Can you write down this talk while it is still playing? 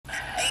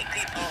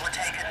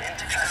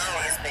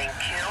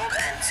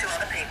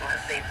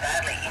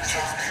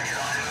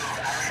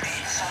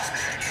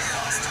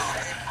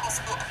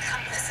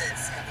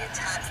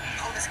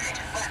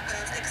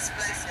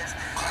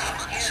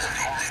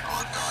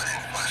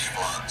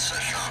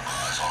Session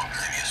as on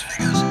previous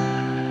figures.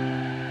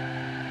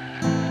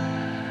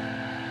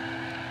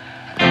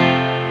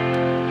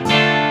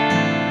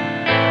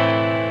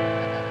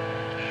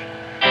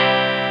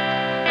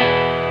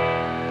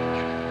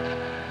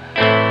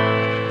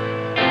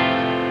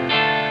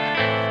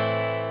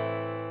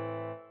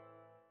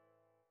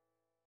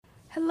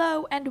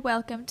 Hello and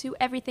welcome to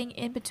Everything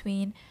in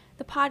Between,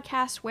 the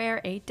podcast where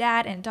a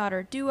dad and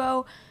daughter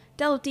duo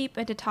delve deep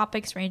into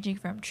topics ranging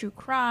from true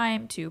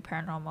crime to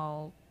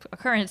paranormal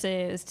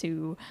occurrences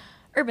to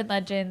urban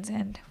legends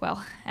and,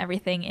 well,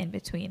 everything in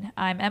between.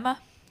 I'm Emma.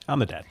 I'm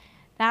the dad.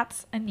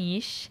 That's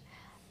Anish.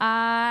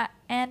 And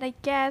I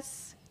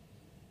guess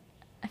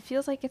it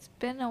feels like it's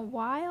been a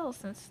while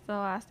since the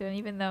last one,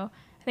 even though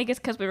I think it's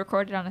because we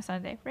recorded on a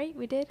Sunday, right?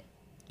 We did?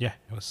 Yeah,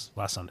 it was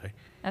last Sunday.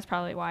 That's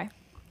probably why.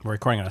 We're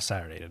recording on a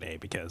Saturday today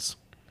because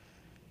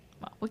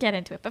Well, we'll get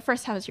into it. But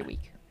first, how was your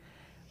week?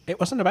 it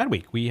wasn't a bad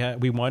week.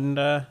 We won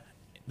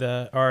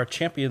our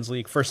Champions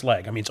League first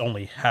leg. I mean, it's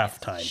only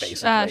halftime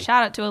basically.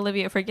 Shout out to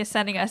Olivia for just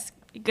sending us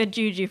good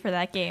juju for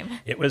that game.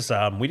 It was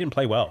we didn't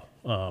play well.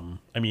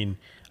 I mean,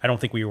 I don't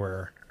think we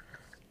were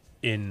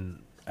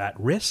at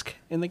risk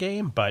in the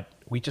game, but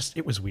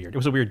it was weird. It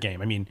was a weird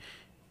game. I mean,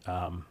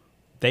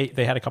 they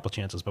had a couple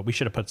chances, but we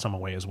should have put some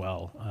away as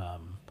well.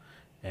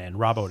 And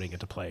Robbo didn't get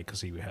to play because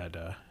he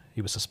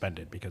was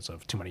suspended because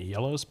of too many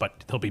yellows,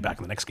 but he'll be back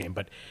in the next game.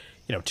 But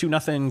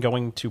 2-0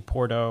 going to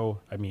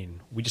Porto. I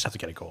mean, we just have to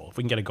get a goal. If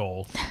we can get a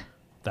goal,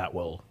 that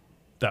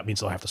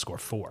means they'll have to score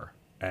 4,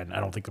 and I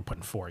don't think they're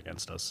putting 4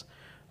 against us.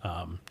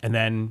 And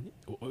then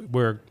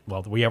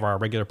we have our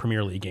regular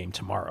Premier League game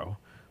tomorrow.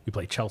 We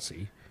play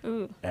Chelsea,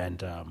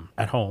 and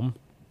at home,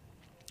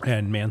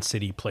 and Man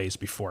City plays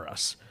before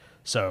us.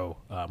 So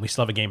we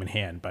still have a game in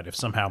hand. But if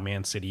somehow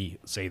Man City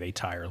say they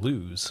tie or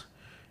lose,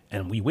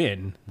 and we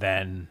win,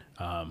 then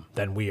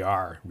we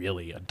are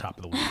really on top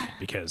of the league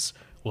because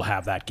we'll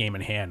have that game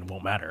in hand.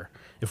 Won't matter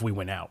if we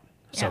win out.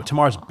 So Yeah,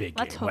 tomorrow's a big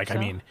let's game. hope so. I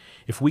mean,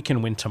 if we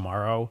can win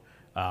tomorrow,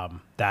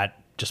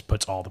 that just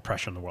puts all the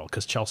pressure in the world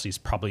because Chelsea's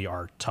probably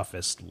our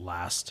toughest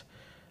last.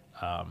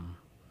 I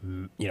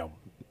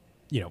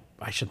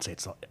shouldn't say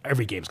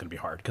every game's going to be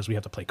hard because we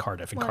have to play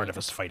Cardiff, and Well, Cardiff yeah.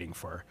 is fighting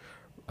for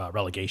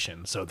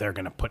relegation, so they're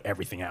going to put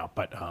everything out.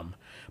 But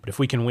if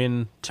we can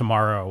win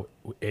tomorrow,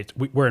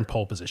 we're in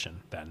pole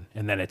position then,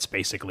 and then it's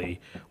basically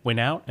win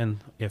out.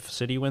 And if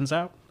City wins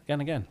out,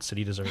 again,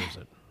 City deserves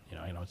it.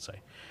 I know what to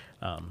say.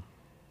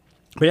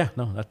 But yeah,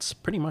 no, that's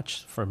pretty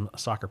much from a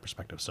soccer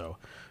perspective. So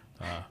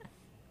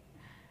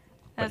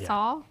That's yeah.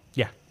 all?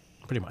 yeah,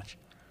 pretty much.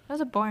 That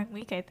was a boring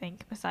week, I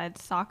think,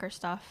 besides soccer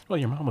stuff. Well,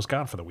 your mom was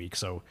gone for the week,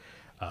 so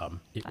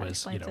it That was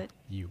explains it.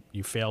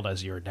 you failed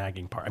as your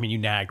nagging part. I mean, you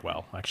nagged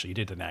well. Actually, you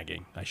did the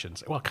nagging. I shouldn't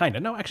say. Well, kind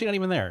of. No, actually, not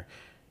even there.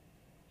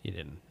 You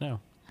didn't.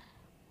 No.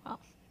 Well,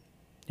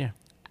 Yeah.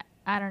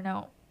 I don't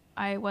know.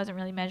 I wasn't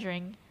really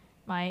measuring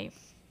my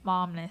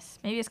momness.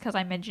 Maybe it's because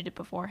I measured it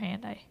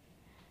beforehand. I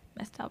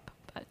messed up,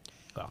 but...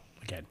 Well,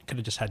 again, could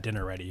have just had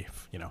dinner ready.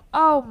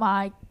 Oh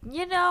my,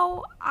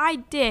 I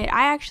did.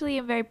 I actually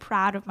am very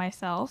proud of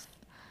myself.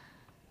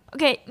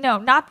 Okay, no,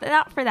 not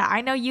for that.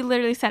 I know you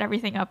literally set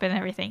everything up and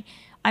everything.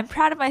 I'm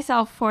proud of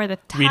myself for the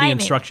timing. Reading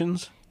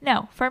instructions.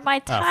 No, for my Oh,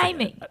 forget it.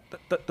 timing.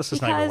 This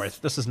is not even Because-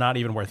 worth. This is not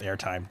even worth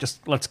airtime.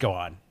 Just let's go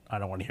on. I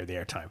don't want to hear the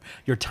airtime.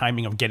 Your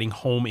timing of getting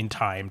home in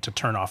time to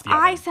turn off the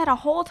I oven. set a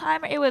whole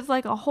timer. It was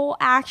like a whole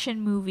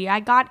action movie. I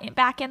got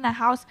back in the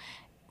house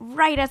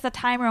right as the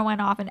timer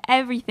went off and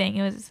everything.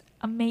 It was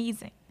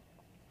amazing.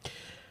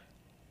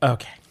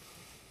 Okay.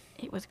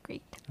 It was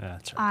great.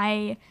 That's right.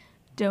 I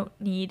don't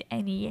need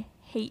any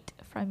hate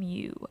from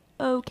you.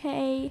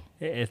 Okay?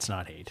 It's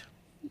not hate.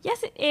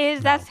 Yes, it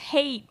is. That's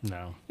hate.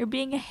 No. You're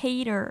being a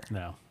hater.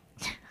 No.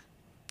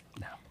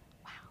 No.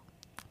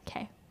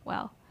 Okay,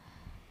 well,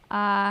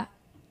 I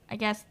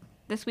guess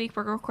this week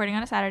we're recording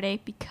on a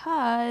Saturday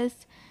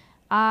because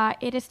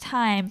it is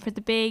time for the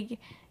big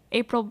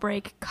April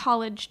break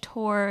college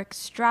tour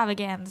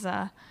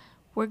extravaganza.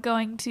 We're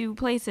going to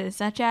places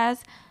such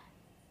as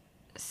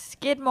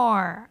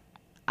Skidmore,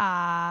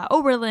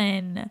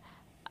 Oberlin,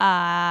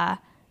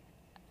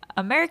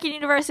 American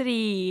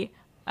University,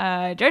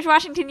 George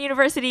Washington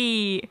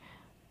University.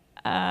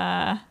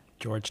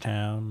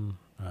 Georgetown.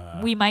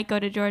 We might go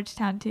to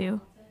Georgetown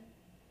too.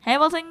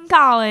 Hamilton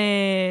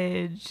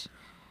College.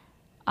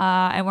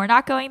 And we're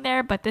not going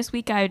there, but this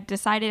week I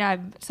decided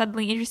I'm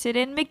suddenly interested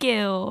in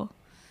McGill.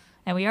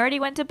 And we already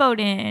went to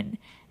Bowdoin.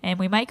 And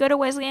we might go to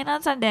Wesleyan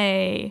on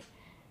Sunday.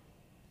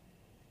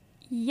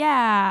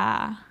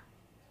 Yeah.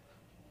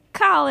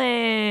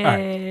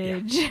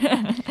 College.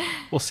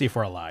 We'll see if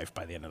we're alive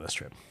by the end of this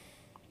trip.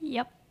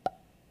 Yep.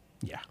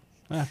 Yeah.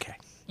 Okay.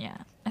 Yeah.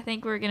 I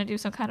think we're going to do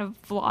some kind of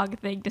vlog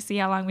thing to see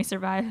how long we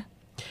survive.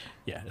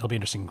 Yeah, it'll be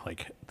interesting,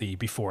 like the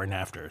before and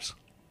afters.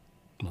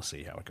 We'll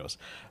see how it goes.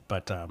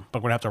 But we're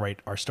gonna have to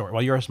write our story.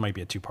 Well, yours might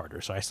be a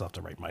 2-parter, so I still have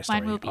to write my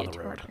story will be on a the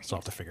road. 2-parter, So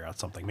I'll have to figure out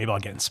something. Maybe I'll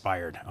get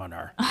inspired on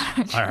our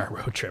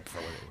road trip for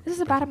whatever. This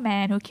is about a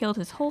man who killed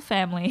his whole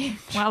family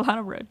while on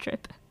a road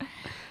trip.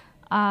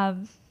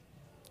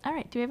 All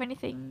right. Do we have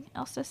anything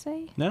else to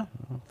say? No,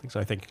 I don't think so.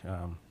 I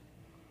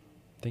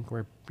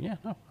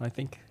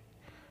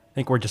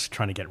think we're just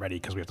trying to get ready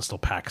because we have to still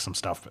pack some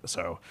stuff.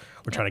 So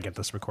we're trying to get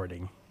this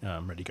recording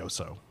ready to go.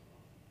 So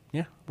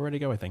yeah, we're ready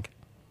to go, I think.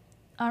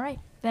 All right.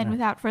 Then, Yeah.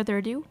 without further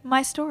ado,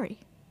 my story.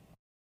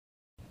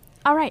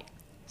 All right.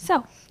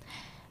 So,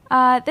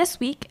 this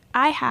week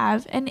I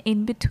have an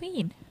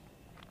in-between.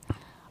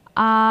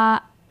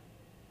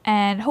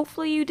 And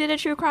hopefully you did a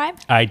true crime.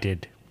 I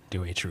did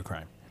do a true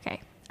crime.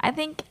 Okay. I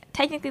think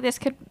technically this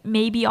could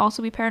maybe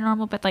also be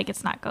paranormal, but like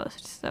it's not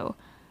ghosts, so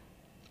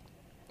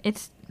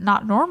it's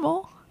not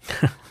normal.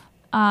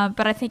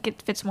 But I think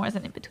it fits more as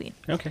an in-between.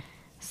 Okay.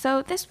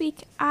 So this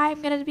week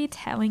I'm going to be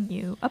telling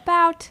you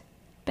about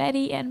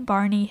Betty and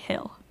Barney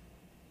Hill.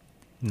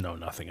 Know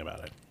nothing about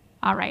it.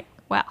 All right.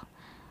 Well,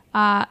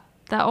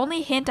 the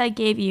only hint I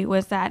gave you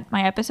was that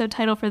my episode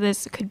title for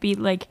this could be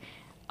like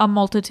a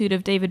multitude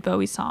of David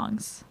Bowie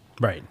songs.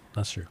 Right.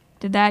 That's true.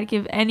 Did that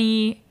give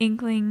any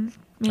inkling?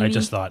 Maybe? I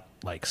just thought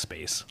like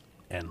space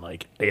and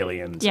like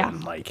aliens Yeah.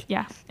 and like.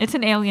 Yeah, it's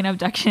an alien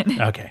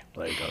abduction. Okay.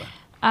 There you go.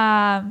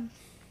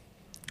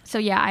 So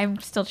yeah, I'm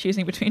still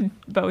choosing between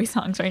Bowie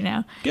songs right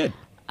now. Good.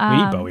 We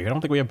need Bowie. I don't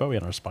think we have Bowie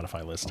on our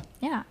Spotify list.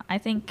 Yeah, I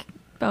think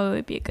Bowie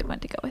would be a good one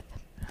to go with.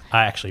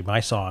 My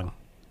song,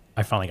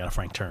 I finally got a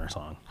Frank Turner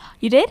song.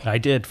 You did? I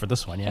did for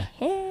this one, yeah.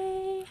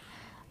 Hey.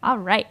 All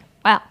right.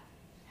 Well,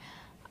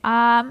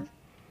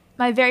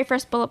 my very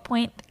first bullet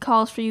point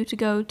calls for you to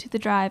go to the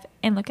drive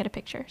and look at a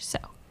picture. So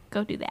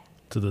go do that.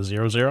 To the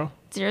 00.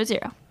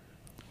 00.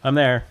 I'm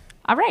there.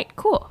 All right.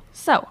 Cool.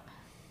 So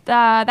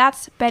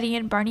that's Betty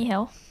and Barney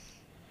Hill.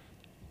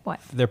 What?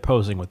 They're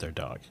posing with their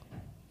dog.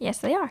 Yes,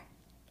 they are.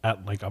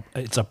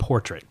 It's a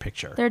portrait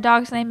picture. Their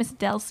dog's name is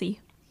Delcy.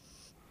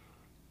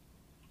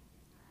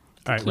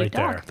 All right, cute right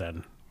there. dog.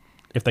 Then,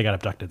 if they got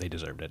abducted, they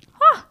deserved it.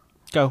 Huh.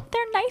 Go.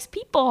 They're nice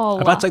people.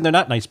 I'm not saying they're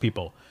not nice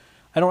people.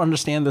 I don't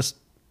understand this.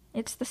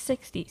 It's the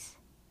 60s.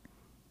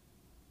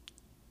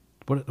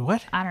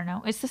 What? I don't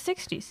know. It's the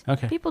 60s.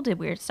 Okay. People did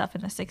weird stuff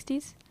in the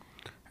 60s.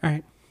 All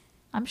right.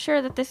 I'm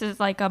sure that this is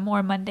like a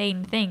more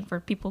mundane thing for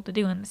people to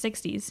do in the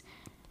 60s.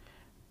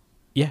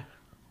 Yeah.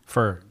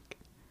 For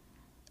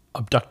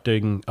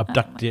abduction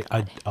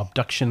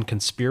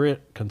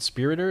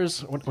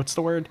conspirators. What's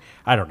the word?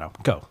 I don't know.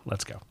 Go.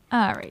 Let's go.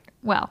 All right.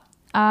 Well,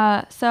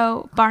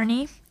 so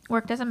Barney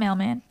worked as a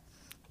mailman,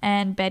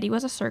 and Betty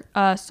was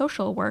a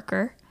social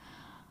worker.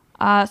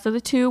 So the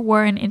two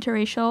were an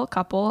interracial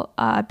couple.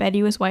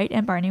 Betty was white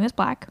and Barney was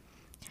black.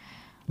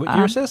 What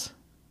year is this?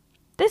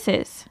 This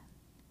is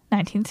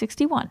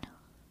 1961.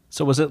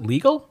 So was it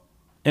legal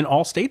in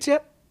all states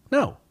yet?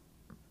 No.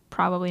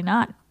 Probably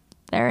not.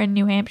 They're in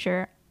New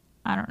Hampshire.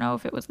 I don't know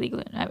if it was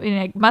legal. I mean,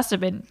 it must have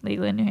been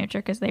legal in New Hampshire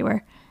because they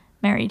were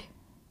married.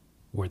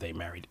 Were they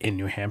married in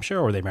New Hampshire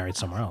or were they married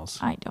somewhere else?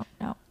 I don't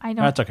know.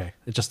 That's okay.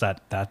 It's just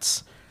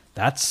that's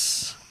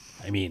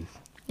I mean,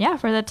 Yeah,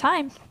 for the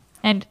time.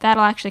 And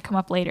that'll actually come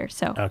up later.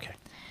 So, okay.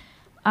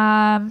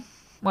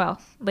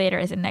 well, later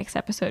is in next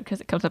episode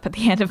because it comes up at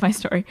the end of my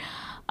story.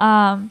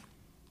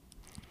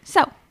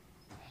 So,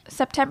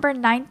 September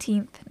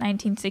 19th,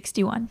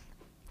 1961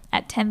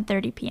 at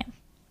 10:30 p.m.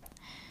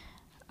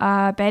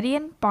 Betty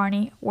and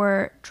Barney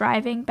were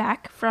driving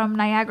back from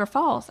Niagara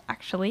Falls,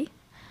 actually.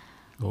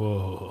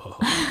 Oh.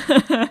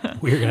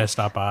 We're going to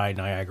stop by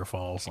Niagara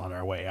Falls on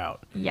our way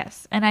out.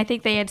 Yes, and I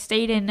think they had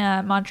stayed in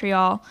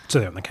Montreal. So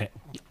they're on the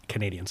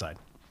Canadian side.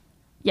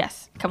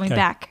 Yes, coming Okay.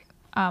 back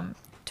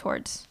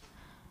towards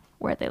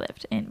where they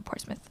lived in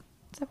Portsmouth.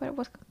 Is that what it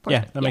was? Yeah,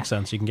 Portsmouth, that makes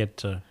sense. You can get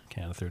to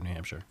Canada through New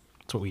Hampshire.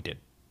 That's what we did.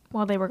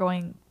 While they were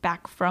going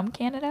back from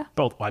Canada.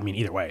 Both. Well, I mean,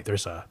 either way,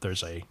 there's a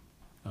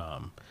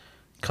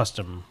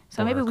custom.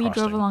 So maybe border we drove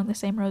crossing. along the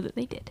same road that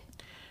they did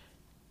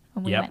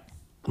when we Yep. went.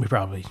 We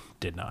probably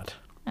did not.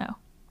 Oh,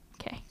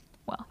 okay.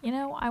 Well,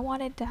 I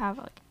wanted to have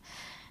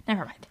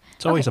never mind.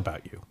 It's always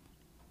about you.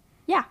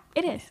 Yeah,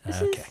 it is.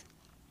 This Okay. is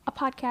a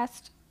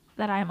podcast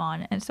that I'm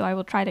on, and so I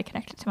will try to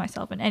connect it to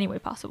myself in any way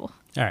possible.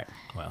 All right.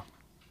 Well,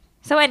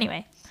 So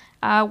anyway,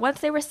 once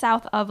they were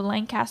south of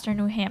Lancaster,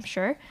 New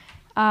Hampshire,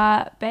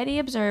 Betty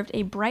observed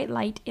a bright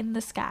light in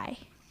the sky.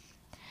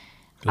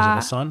 was it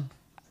the sun?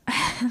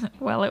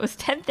 Well, it was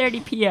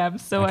 10:30 p.m.,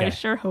 so I Okay.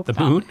 sure hope the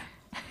not. moon.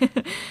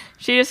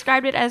 She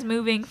described it as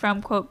moving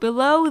from, quote,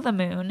 below the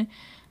moon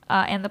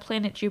and the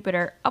planet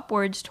Jupiter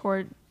upwards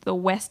toward the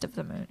west of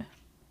the moon.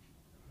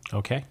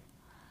 Okay.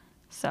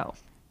 So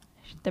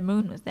the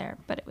moon was there,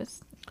 but it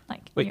was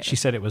like... Wait, she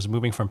said it was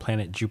moving from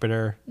planet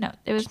Jupiter. No,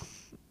 it was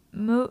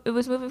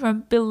moving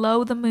from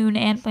below the moon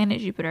and planet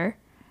Jupiter.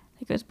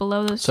 Like it was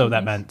below those So two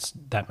that things.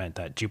 meant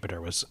that Jupiter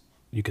was,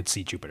 you could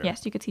see Jupiter.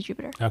 Yes, you could see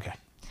Jupiter. Okay.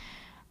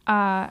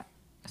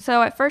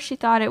 So at first she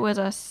thought it was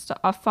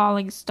a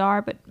falling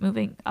star, but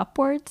moving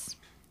upwards,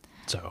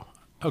 So,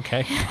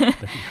 okay. There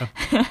you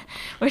go.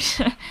 which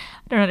I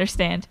don't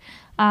understand.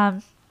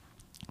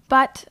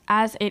 But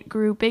as it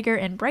grew bigger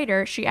and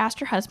brighter, she asked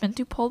her husband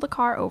to pull the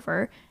car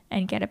over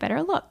and get a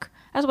better look,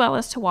 as well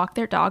as to walk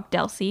their dog,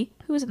 Delcy,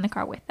 who was in the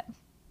car with them.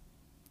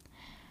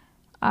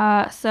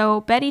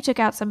 So Betty took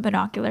out some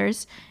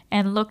binoculars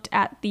and looked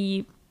at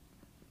the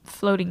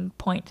floating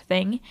point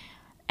thing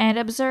and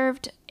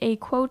observed a,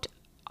 quote,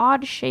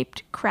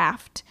 odd-shaped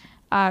craft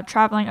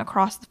traveling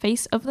across the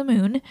face of the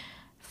moon,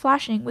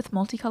 flashing with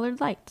multicolored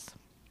lights.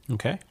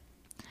 Okay.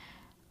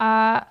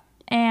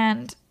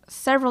 And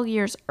several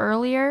years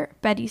earlier,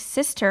 Betty's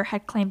sister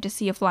had claimed to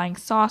see a flying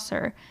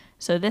saucer,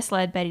 so this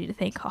led Betty to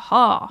think,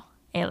 haha,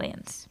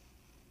 aliens.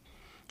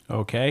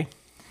 Okay.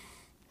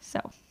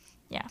 So,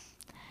 yeah.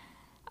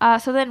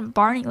 So then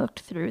Barney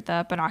looked through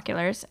the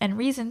binoculars and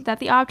reasoned that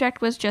the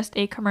object was just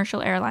a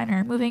commercial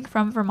airliner moving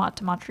from Vermont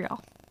to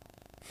Montreal.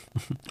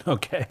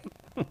 Okay.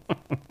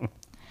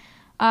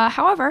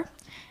 However,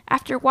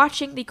 after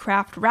watching the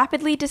craft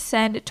rapidly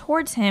descend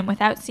towards him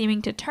without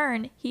seeming to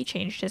turn, he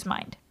changed his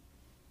mind.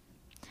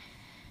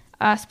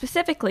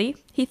 Specifically,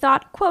 he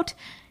thought, quote,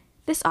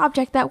 this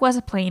object that was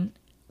a plane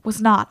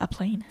was not a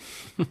plane.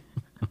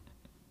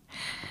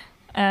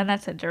 And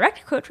that's a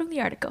direct quote from the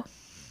article.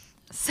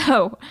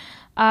 So,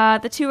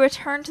 the two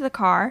returned to the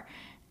car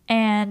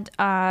and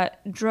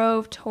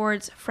drove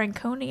towards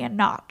Franconia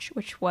Notch,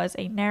 which was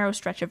a narrow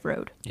stretch of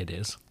road. It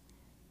is.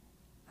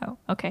 Oh,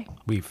 okay.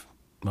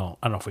 Well,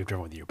 I don't know if we've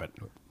driven with you, but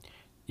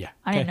yeah.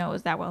 I didn't know it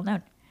was that well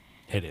known.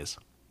 It is.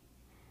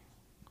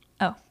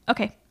 Oh,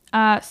 okay.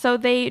 So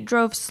they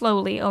drove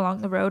slowly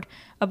along the road,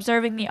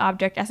 observing the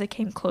object as it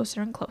came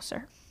closer and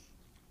closer.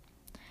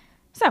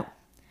 So,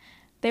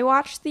 they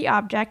watched the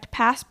object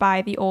pass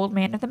by the old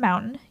man of the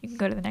mountain. You can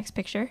go to the next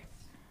picture.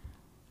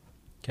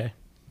 Okay.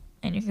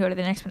 And you can go to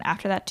the next one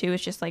after that, too.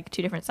 It's just like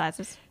two different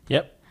sizes.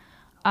 Yep.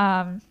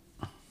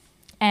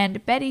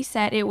 And Betty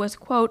said it was,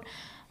 quote,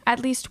 at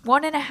least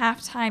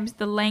 1.5 times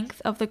the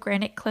length of the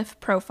granite cliff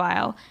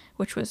profile,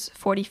 which was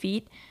 40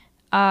 feet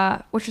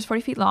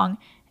long,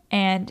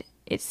 and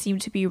it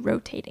seemed to be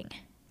rotating.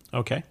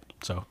 Okay.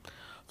 So,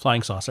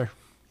 flying saucer.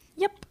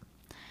 Yep.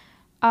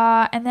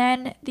 And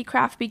then the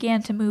craft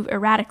began to move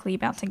erratically,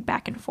 bouncing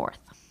back and forth.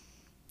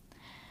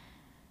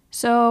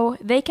 So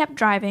they kept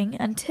driving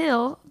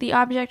until the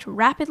object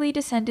rapidly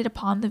descended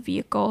upon the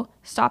vehicle,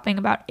 stopping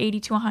about 80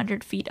 to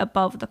 100 feet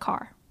above the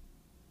car.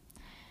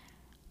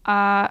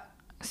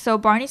 So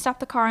Barney stopped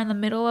the car in the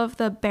middle of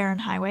the barren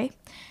highway,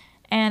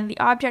 and the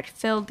object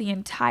filled the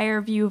entire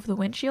view of the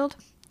windshield,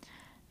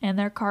 and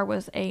their car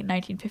was a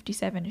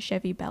 1957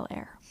 Chevy Bel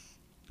Air.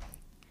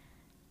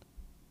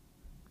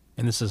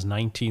 And this is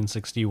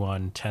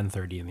 1961,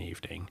 10:30 in the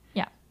evening.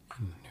 Yeah.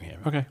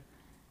 Okay.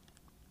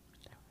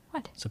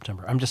 What?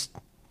 September. I'm just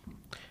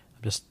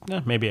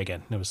maybe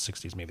again, it was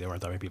 60s. Maybe there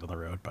weren't that many people on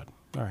the road, but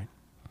all right.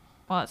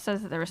 Well, it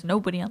says that there was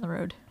nobody on the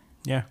road.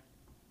 Yeah.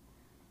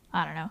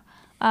 I don't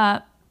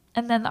know.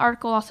 And then the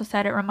article also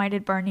said it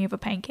reminded Barney of a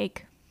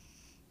pancake.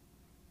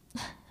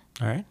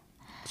 All right.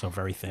 So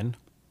very thin.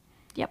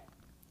 Yep.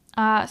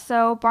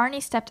 So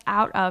Barney stepped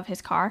out of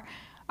his car,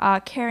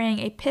 carrying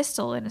a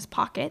pistol in his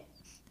pocket.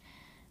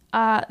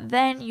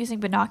 Then, using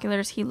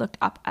binoculars, he looked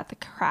up at the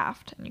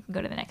craft. And you can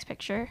go to the next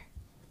picture.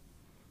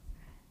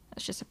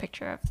 That's just a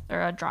picture of,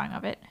 or a drawing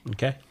of it.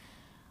 Okay.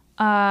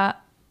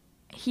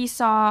 He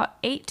saw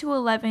 8 to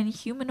 11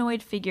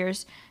 humanoid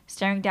figures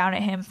staring down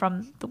at him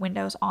from the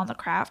windows on the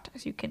craft,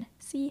 as you can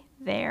see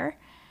there.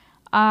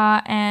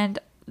 And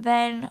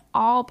then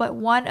all but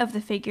one of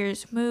the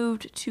figures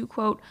moved to,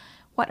 quote,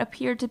 what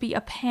appeared to be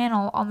a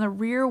panel on the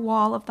rear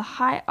wall of the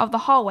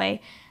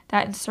hallway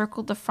that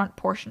encircled the front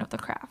portion of the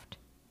craft.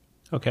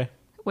 Okay.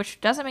 Which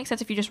doesn't make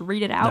sense if you just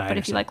read it out, No, but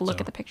if you like look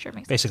So at the picture, it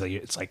makes sense. basically,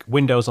 it's like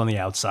windows on the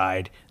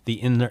outside. The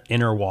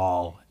inner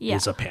wall Yeah.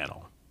 is a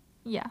panel.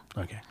 Yeah.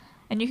 Okay.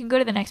 And you can go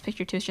to the next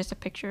picture too. It's just a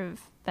picture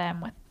of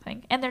them with the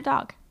thing and their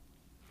dog.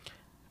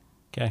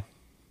 Okay.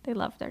 They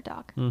love their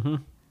dog. Mm-hmm.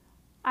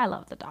 I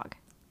love the dog.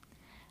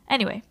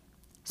 Anyway,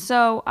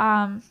 so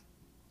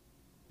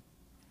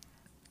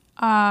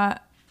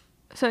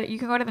so you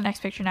can go to the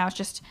next picture now. It's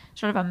just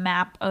sort of a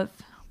map of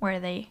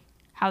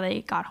how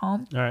they got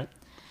home. All right.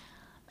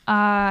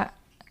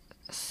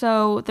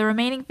 So the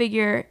remaining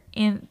figure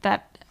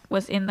that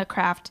was in the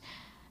craft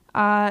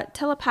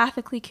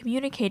telepathically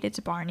communicated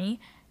to Barney,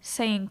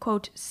 saying,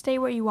 quote, stay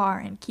where you are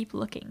and keep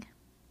looking.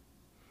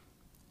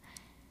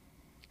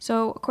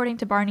 So according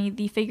to Barney,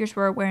 the figures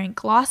were wearing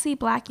glossy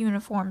black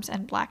uniforms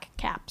and black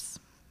caps.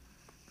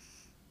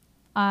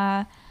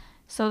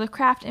 So the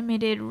craft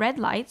emitted red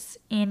lights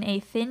in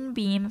a thin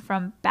beam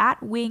from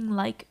bat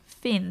wing-like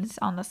fins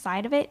on the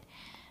side of it,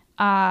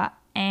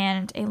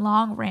 and a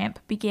long ramp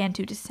began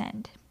to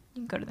descend.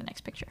 You can go to the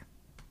next picture.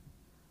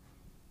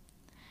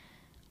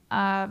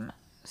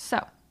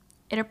 So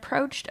it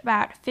approached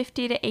about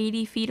 50 to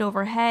 80 feet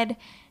overhead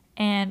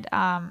and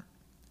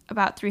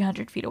about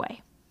 300 feet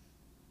away.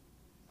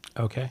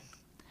 Okay.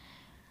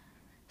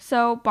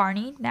 So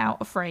Barney, now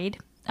afraid,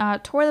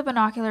 tore the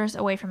binoculars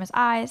away from his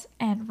eyes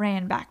and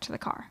ran back to the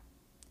car.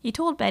 He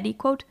told Betty,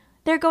 quote,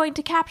 they're going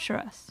to capture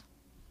us.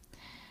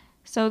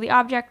 So the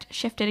object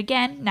shifted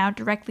again, now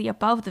directly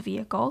above the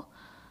vehicle.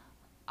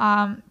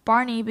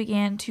 Barney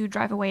began to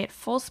drive away at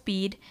full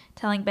speed,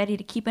 telling Betty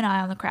to keep an eye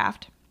on the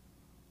craft.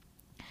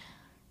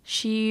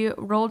 She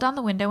rolled down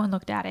the window and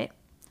looked at it.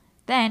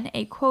 Then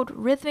a, quote,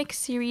 rhythmic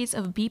series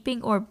of beeping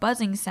or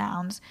buzzing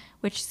sounds,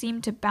 which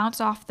seemed to bounce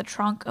off the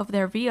trunk of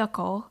their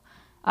vehicle,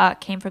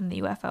 came from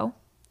the UFO.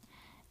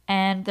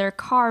 And their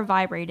car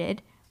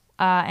vibrated,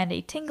 and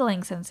a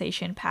tingling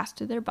sensation passed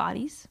through their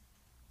bodies.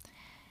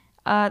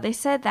 They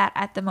said that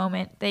at the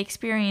moment they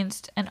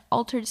experienced an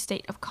altered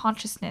state of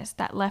consciousness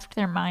that left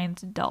their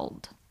minds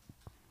dulled.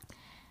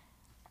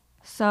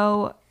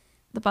 So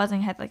the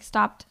buzzing had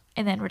stopped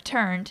and then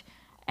returned,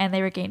 and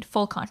they regained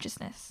full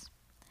consciousness.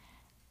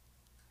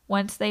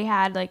 Once they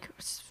had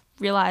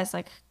realized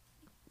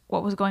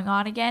what was going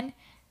on again,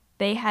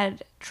 they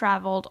had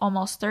traveled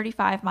almost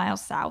 35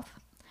 miles south,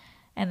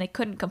 and they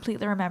couldn't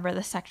completely remember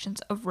the sections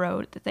of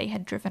road that they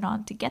had driven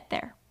on to get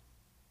there.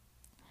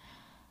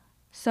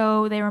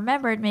 So they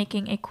remembered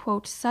making a,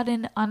 quote,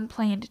 sudden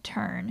unplanned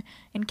turn,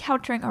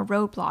 encountering a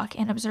roadblock,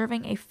 and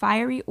observing a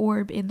fiery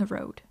orb in the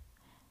road.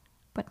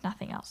 But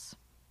nothing else.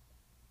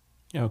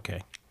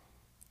 Okay.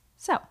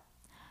 So,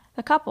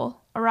 the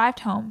couple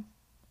arrived home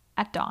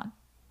at dawn.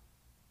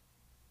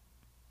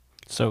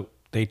 So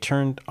they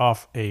turned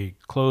off a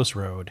closed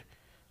road,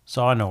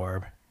 saw an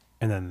orb,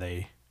 and then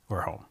they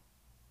were home.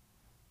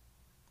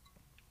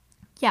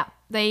 Yeah,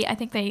 I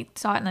think they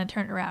saw it and then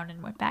turned around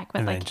and went back. But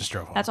And then just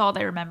drove home. That's all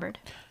they remembered.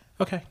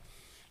 Okay.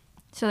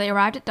 So they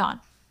arrived at dawn.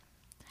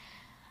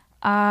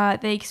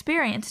 They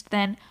experienced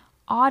then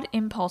odd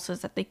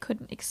impulses that they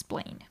couldn't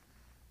explain.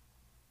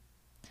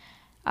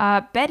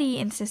 Betty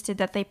insisted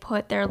that they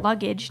put their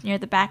luggage near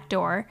the back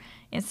door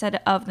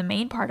instead of the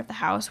main part of the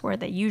house where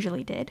they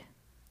usually did.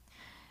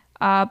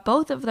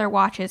 Both of their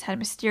watches had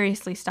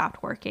mysteriously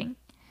stopped working.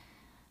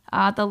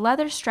 The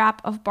leather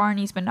strap of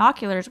Barney's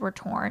binoculars were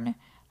torn,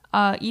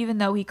 even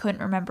though he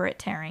couldn't remember it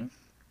tearing.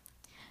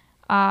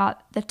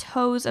 The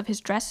toes of his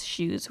dress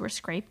shoes were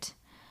scraped.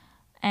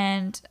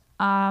 And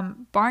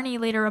Barney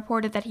later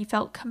reported that he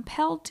felt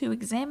compelled to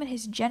examine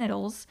his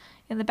genitals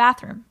in the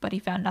bathroom, but he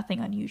found nothing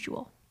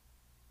unusual.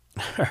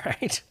 All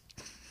right.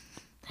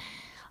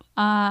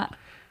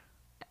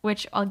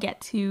 Which I'll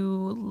get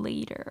to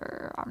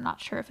later. I'm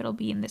not sure if it'll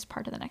be in this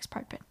part or the next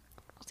part, but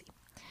we'll see.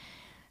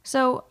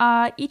 So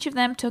each of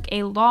them took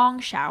a long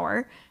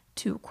shower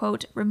to,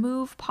 quote,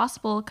 remove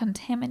possible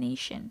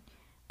contamination,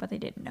 but they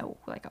didn't know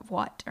of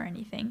what or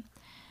anything,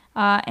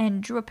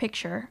 and drew a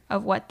picture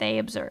of what they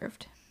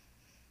observed.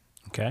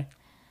 Okay.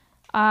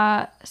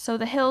 So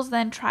the Hills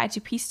then tried to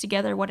piece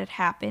together what had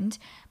happened,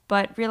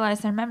 but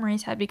realized their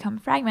memories had become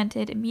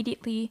fragmented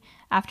immediately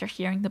after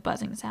hearing the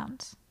buzzing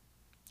sounds.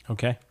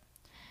 Okay.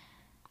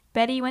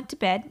 Betty went to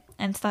bed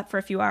and slept for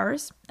a few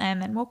hours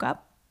and then woke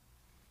up.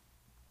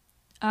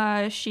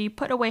 She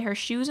put away her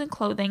shoes and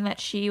clothing that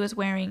she was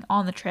wearing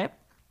on the trip,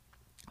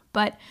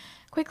 but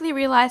quickly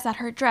realized that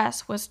her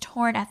dress was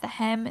torn at the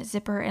hem,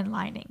 zipper, and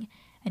lining.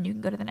 And you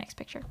can go to the next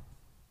picture.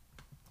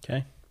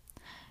 Okay.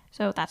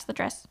 So that's the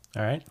dress.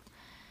 All right.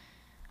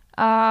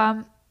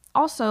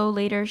 Also,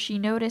 later, she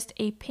noticed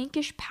a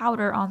pinkish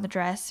powder on the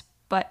dress,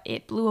 but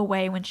it blew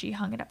away when she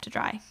hung it up to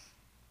dry.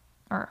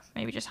 Or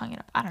maybe just hung it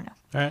up. I don't know.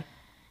 All right.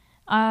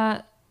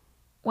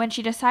 When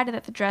she decided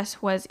that the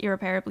dress was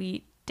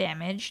irreparably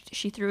damaged,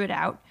 she threw it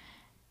out.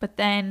 But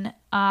then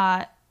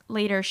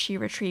later, she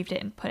retrieved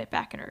it and put it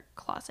back in her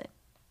closet.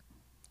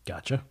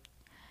 Gotcha.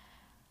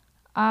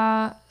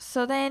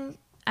 So then,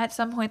 at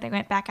some point, they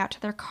went back out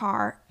to their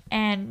car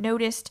and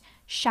noticed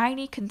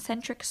shiny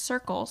concentric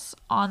circles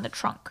on the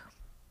trunk.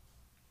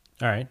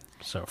 All right.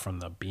 So from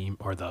the beam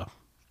or the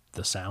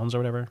sounds or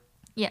whatever.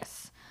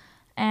 Yes.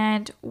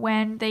 And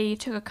when they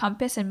took a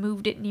compass and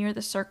moved it near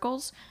the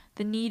circles,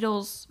 the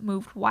needles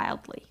moved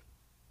wildly.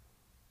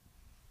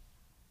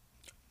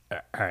 All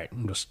right.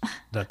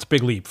 That's a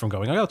big leap from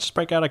going, let's just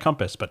break out a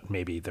compass, but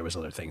maybe there was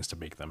other things to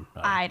make them.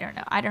 I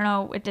don't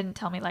know. It didn't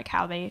tell me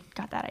how they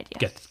got that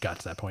idea. Got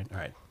to that point. All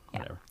right. Yeah.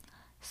 Whatever.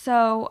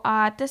 So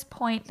at this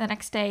point, the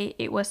next day,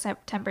 it was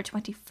September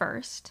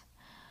 21st.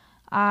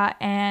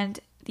 And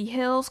the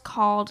Hills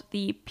called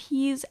the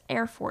Pease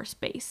Air Force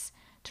Base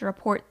to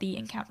report the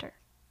encounter.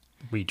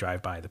 We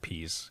drive by the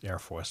Pease Air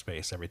Force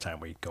Base every time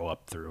we go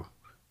up through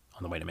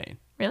on the way to Maine.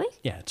 Really?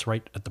 Yeah, it's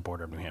right at the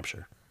border of New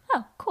Hampshire.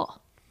 Oh,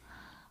 cool.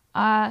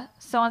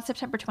 So on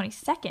September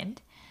 22nd,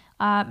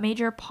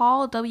 Major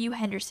Paul W.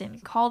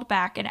 Henderson called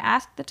back and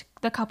asked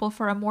the couple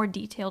for a more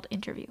detailed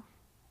interview.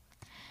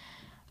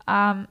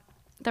 The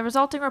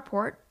resulting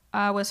report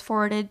was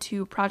forwarded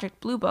to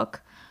Project Blue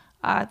Book,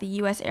 the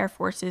U.S. Air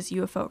Force's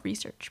UFO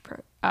research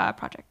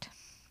project.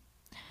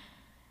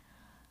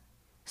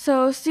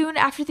 So soon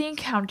after the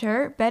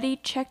encounter, Betty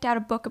checked out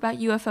a book about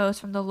UFOs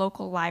from the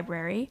local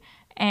library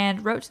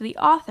and wrote to the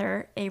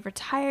author, a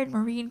retired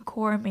Marine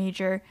Corps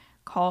major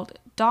called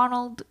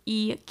Donald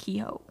E.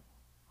 Kehoe,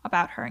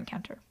 about her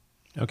encounter.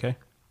 Okay.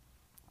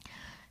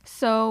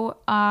 So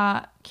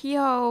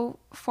Kehoe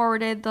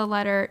forwarded the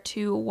letter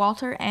to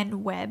Walter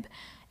N. Webb,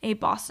 a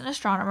Boston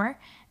astronomer,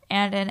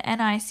 and an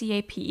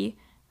NICAP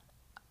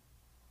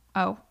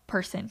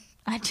person.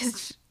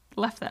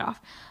 left that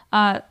off.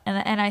 And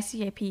the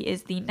NICAP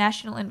is the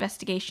National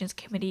Investigations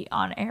Committee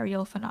on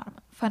Aerial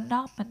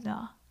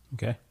Phenomena.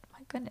 Okay. My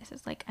goodness,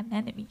 it's like an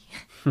enemy.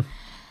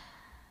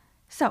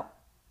 So,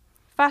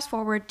 fast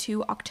forward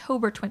to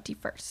October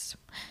 21st.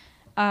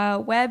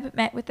 Webb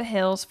met with the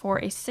Hills for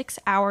a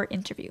 6-hour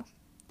interview.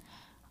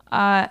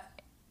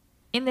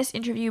 In this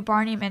interview,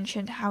 Barney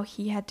mentioned how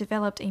he had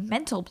developed a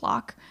mental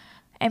block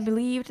and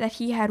believed that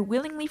he had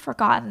willingly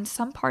forgotten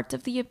some parts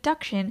of the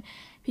abduction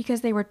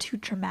because they were too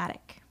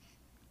traumatic.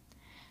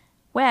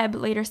 Webb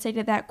later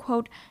stated that,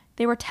 quote,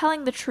 they were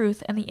telling the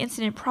truth and the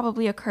incident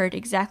probably occurred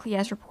exactly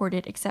as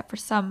reported except for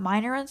some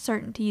minor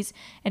uncertainties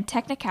and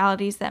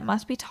technicalities that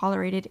must be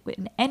tolerated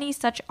in any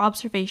such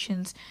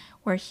observations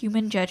where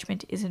human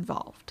judgment is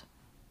involved.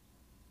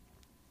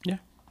 Yeah.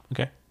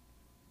 Okay.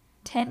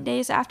 10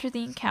 days after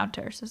the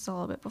encounter, so this is a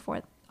little bit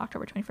before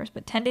October 21st,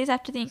 but 10 days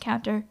after the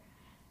encounter,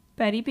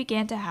 Betty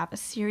began to have a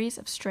series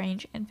of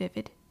strange and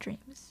vivid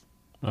dreams.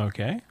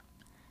 Okay.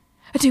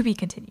 To be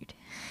continued.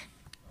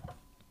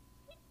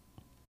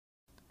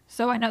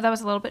 So I know that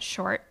was a little bit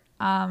short,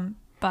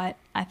 but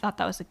I thought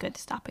that was a good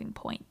stopping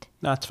point.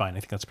 No, that's fine. I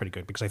think that's pretty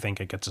good because I think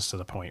it gets us to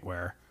the point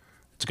where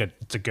it's a good,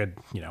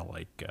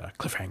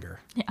 cliffhanger.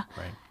 Yeah.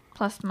 Right.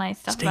 Plus my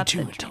stuff Stay about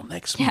tuned the until dream.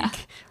 next Yeah.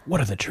 week.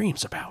 What are the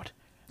dreams about?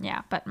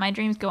 Yeah, but my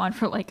dreams go on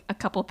for like a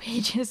couple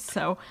pages,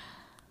 so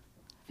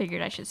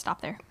figured I should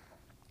stop there.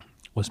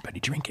 Was Betty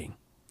drinking?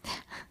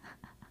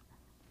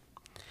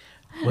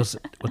 What's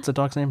the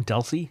dog's name?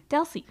 Delcy?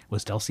 Delcy.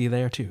 Was Delcy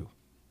there too?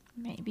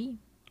 Maybe.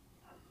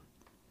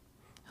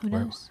 Who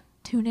Where- knows?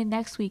 Tune in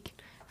next week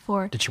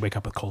for... Did she wake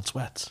up with cold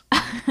sweats?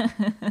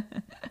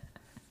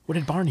 What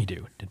did Barney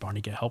do? Did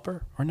Barney get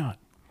helper or not?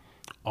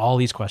 All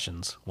these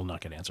questions will not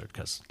get answered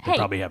because they Hey.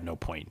 probably have no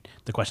point.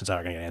 The questions that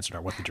are going to get answered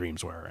are what the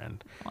dreams were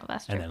and Well,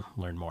 that's true. and then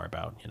learn more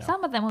about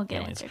Some of them will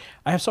get aliens. answered.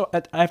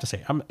 I have to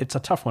say it's a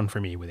tough one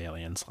for me with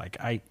aliens. Like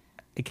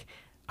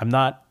I'm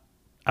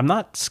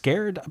not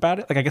scared about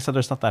it. Like I guess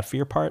there's not that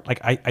fear part.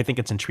 Like I think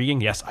it's intriguing.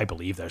 Yes, I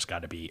believe there's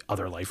got to be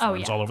other life Oh,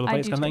 forms yeah. all over the I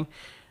place, do kind of too. thing.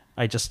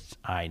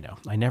 I know.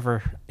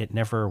 It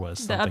never was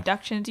The something.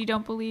 abductions you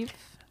don't believe?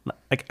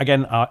 Like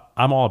again,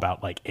 I'm all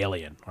about like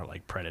Alien or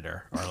like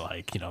Predator or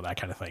like that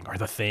kind of thing or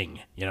The Thing.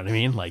 You know what I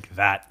mean? Like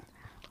that.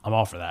 I'm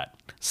all for that.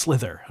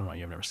 Slither. I don't know.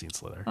 You've never seen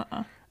Slither.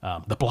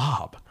 The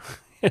Blob.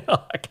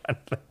 That kind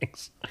of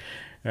things.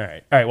 All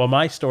right. Well,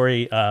 my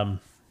story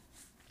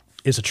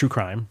is a true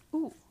crime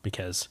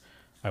because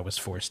I was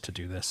forced to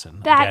do this,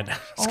 and That... again,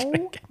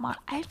 Oh, my...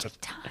 Every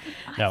time.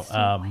 No,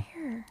 I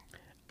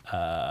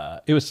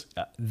swear. it was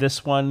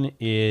this one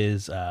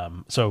is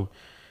so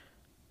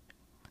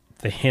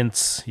the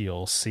hints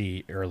you'll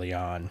see early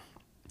on.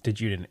 You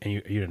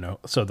didn't know?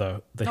 So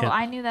the No, hint,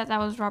 I knew that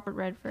was Robert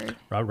Redford.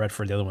 Robert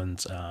Redford. The other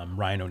one's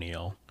Ryan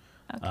O'Neal.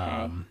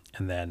 Okay.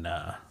 And then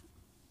the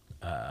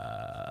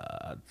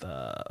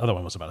other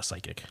one was about a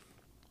psychic.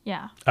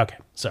 Yeah. Okay,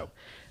 so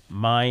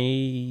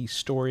my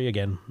story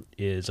again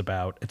is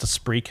about it's a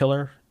spree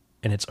killer,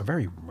 and it's a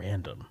very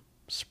random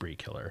spree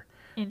killer.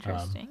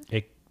 Interesting.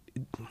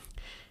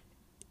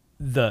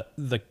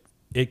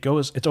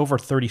 It's over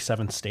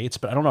 37 states,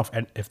 but I don't know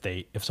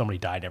if somebody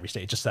died in every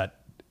state. Just that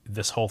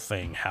this whole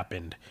thing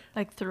happened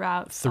Like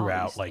throughout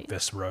all these like states.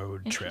 this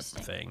road trip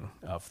Interesting. thing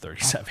of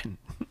 37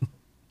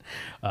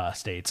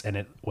 states, and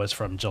it was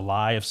from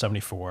July of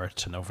 74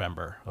 to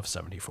November of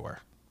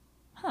 74.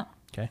 Huh.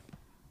 Okay.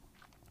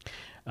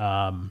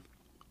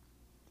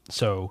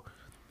 So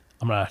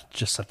I'm gonna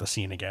just set the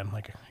scene again,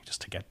 like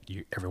just to get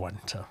everyone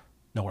to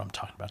know what I'm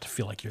talking about, to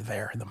feel like you're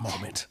there in the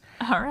moment.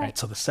 All right.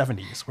 So the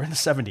 70s. We're in the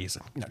 70s.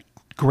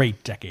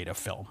 Great decade of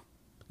film.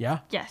 Yeah.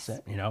 Yes,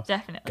 Definitely.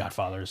 definitely.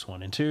 Godfathers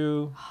 1 and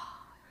 2.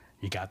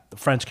 You got The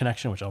French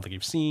Connection, which I don't think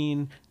you've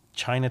seen.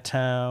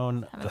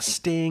 Chinatown, The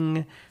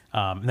Sting.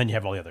 And then you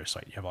have all the others.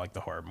 Right? You have like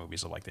the horror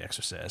movies of like The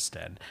Exorcist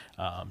and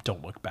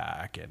Don't Look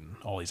Back and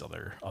all these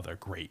other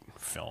great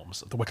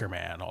films. The Wicker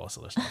Man, all this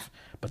other stuff.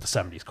 But the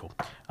 70s, cool.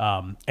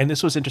 And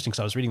this was interesting because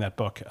I was reading that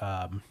book,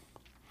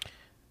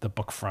 the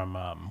book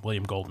from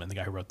William Goldman, the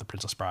guy who wrote The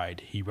Princess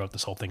Bride. He wrote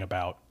this whole thing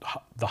about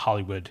the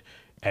Hollywood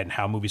and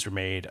how movies were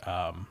made.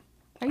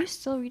 Are you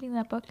still reading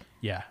that book?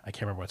 Yeah, I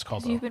can't remember what it's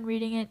called, 'Cause though. you've been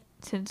reading it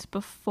since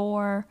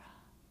before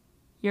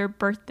your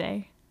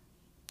birthday.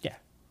 Yeah.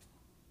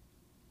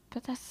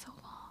 But that's so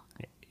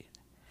long.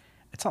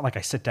 It's not like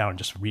I sit down and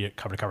just read it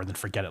cover to cover and then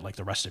forget it like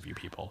the rest of you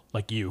people.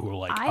 Like you who are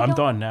like, I I'm don't-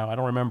 done now. I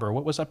don't remember.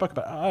 What was that book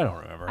about? I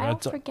don't remember. I don't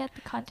It's- forget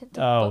the content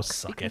of Oh, books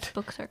suck because it.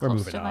 books are We're close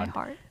moving to my on.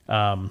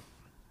 heart.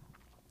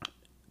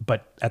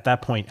 But at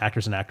that point,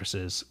 actors and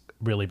actresses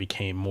really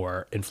became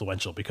more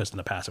influential because in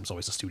the past it was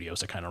always the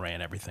studios that kind of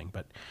ran everything.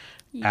 But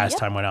as Yep.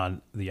 time went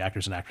on, the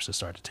actors and actresses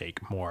started to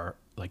take more,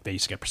 like they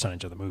used to get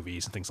percentage of the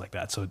movies and things like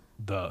that. So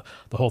the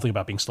whole thing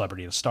about being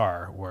celebrity and a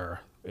star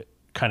it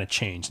kind of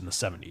changed in the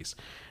 70s.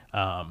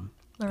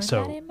 Learned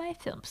so- that in my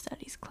film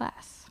studies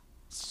class.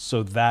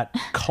 So that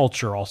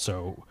culture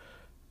also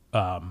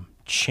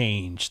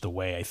changed the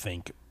way I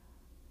think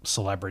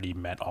celebrity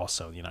meant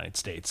also in the United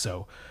States.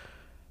 So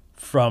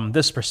from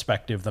this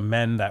perspective, the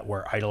men that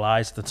were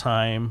idolized at the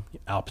time,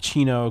 Al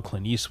Pacino,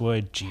 Clint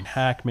Eastwood, Gene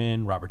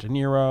Hackman, Robert De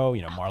Niro,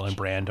 Marlon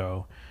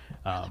Brando.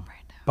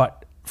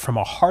 But from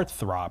a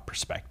heartthrob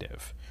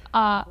perspective,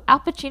 Al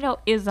Pacino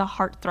is a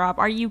heartthrob.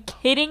 Are you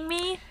kidding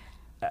me?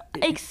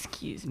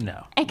 Excuse me.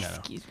 no.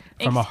 Excuse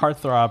me. From a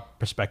heartthrob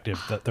perspective,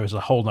 there's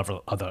a whole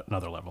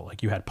another level.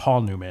 Like you had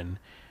Paul Newman,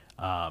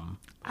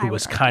 who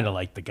was kind of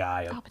like the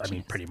guy.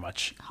 Pretty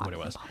much what it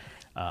was.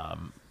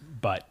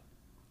 But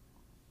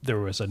there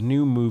was a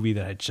new movie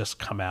that had just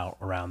come out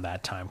around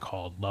that time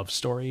called Love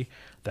Story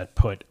that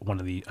put a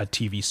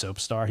TV soap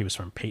star. He was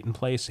from Peyton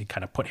Place. He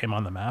kind of put him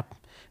on the map.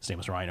 His name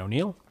was Ryan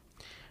O'Neal.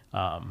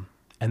 And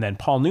then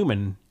Paul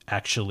Newman,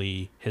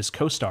 actually, his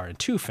co-star in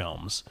 2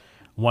 films,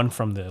 one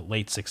from the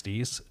late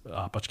 60s,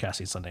 Butch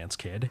Cassidy and Sundance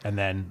Kid, and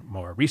then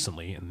more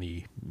recently in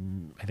the,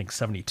 I think,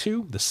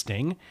 72, The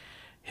Sting.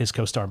 His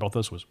co-star in both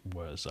those was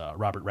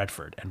Robert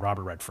Redford. And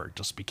Robert Redford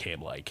just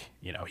became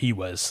he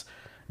was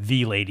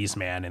the ladies'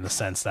 man in the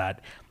sense that,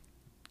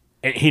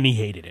 and he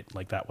hated it.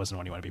 Like, that wasn't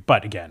what he wanted to be.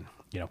 But again,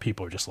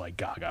 people are just like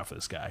gaga for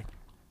this guy.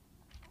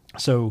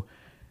 So,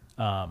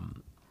 however,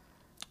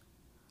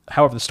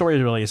 the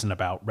story really isn't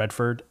about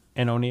Redford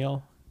and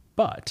O'Neal,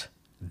 but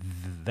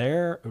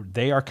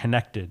they are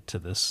connected to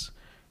this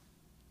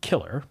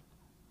killer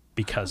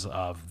because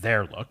of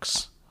their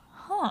looks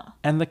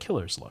and the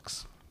killer's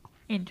looks.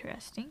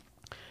 Interesting.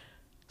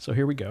 So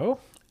here we go.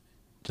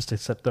 Just to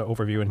set the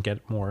overview and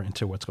get more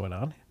into what's going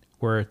on.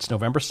 It's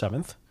November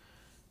 7th,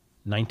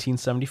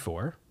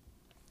 1974.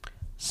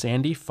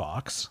 Sandy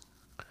Fox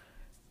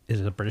is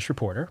a British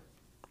reporter.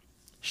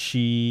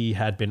 She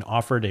had been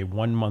offered a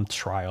 1-month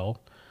trial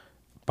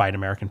by an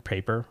American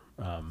paper.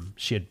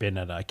 She had been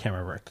at I can't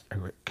remember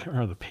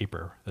the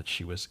paper that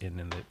she was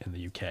in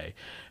the UK,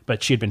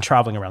 but she had been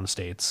traveling around the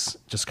States,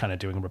 just kind of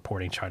doing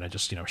reporting, trying to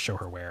just show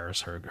her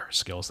wares, her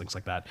skills, things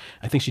like that.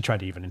 I think she tried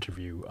to even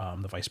interview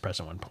the vice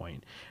president at one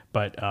point.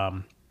 But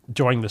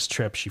during this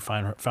trip, she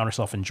found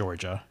herself in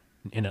Georgia,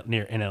 in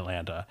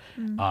Atlanta,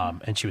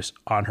 and she was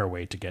on her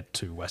way to get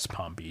to West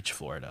Palm Beach,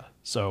 Florida.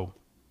 So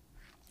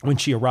when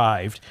she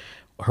arrived,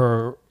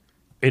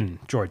 in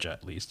Georgia,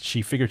 at least,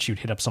 she figured she would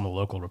hit up some of the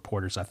local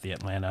reporters at the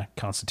Atlanta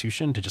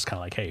Constitution to just kind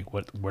of like, hey,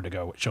 where to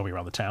go, show me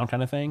around the town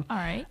kind of thing. All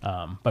right.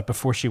 But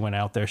before she went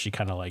out there, she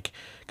kind of like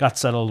got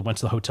settled, went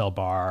to the hotel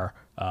bar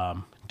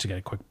to get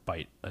a quick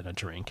bite and a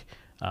drink.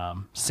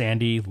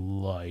 Sandy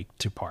liked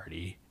to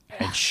party,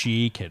 and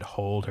she could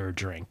hold her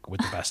drink with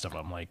the best of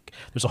them. Like,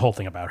 there's a whole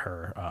thing about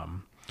her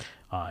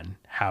on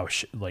how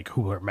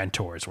who her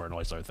mentors were and all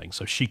these other things.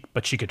 So she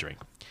could drink.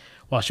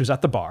 While she was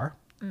at the bar,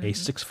 a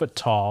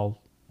 6-foot-tall,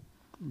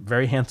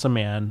 very handsome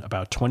man,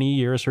 about 20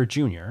 years her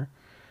junior,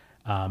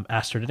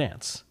 asked her to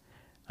dance.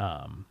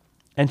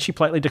 And she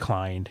politely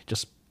declined,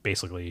 just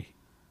basically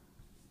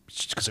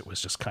because it was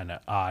just kind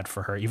of odd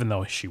for her, even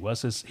though he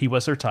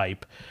was her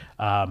type,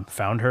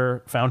 found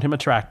him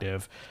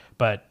attractive,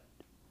 but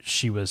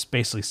she was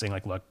basically saying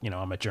like, look,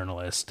 I'm a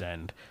journalist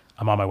and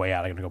I'm on my way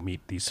out. I'm going to go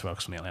meet these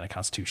folks from the Atlanta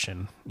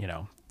Constitution.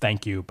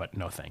 Thank you, but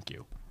no thank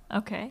you.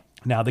 Okay.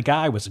 Now the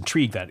guy was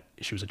intrigued that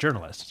she was a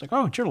journalist. It's like,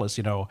 oh, journalist,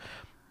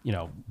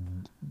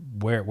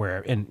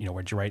 where and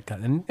where'd you write?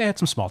 And they had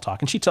some small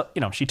talk, and she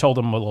told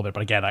him a little bit,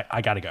 but again,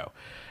 I got to go.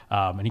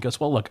 And he goes,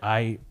 well, look,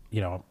 I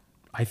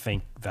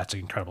think that's an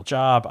incredible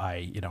job.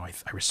 I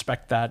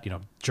respect that.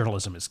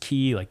 Journalism is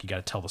key. Like, you got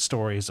to tell the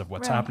stories of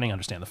what's happening,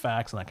 understand the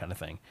facts, and that kind of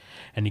thing.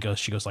 And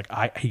she goes,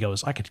 I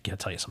could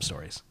tell you some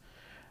stories.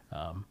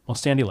 Well,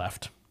 Sandy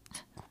left,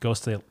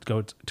 goes to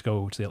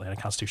the Atlanta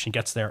Constitution,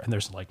 gets there, and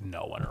there's like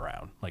no one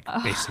around. Like,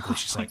 basically,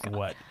 she's like, God.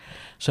 What?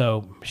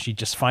 So she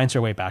just finds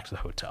her way back to the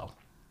hotel.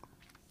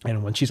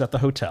 And when she's at the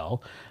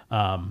hotel,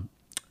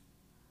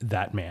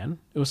 that man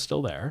was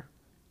still there,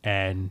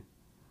 and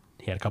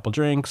he had a couple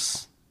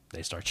drinks.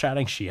 They start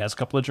chatting. She has a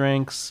couple of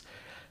drinks.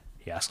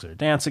 He asks her to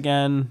dance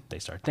again. They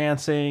start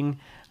dancing.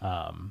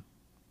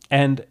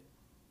 And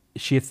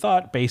she had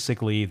thought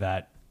basically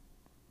that,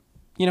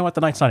 the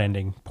night's not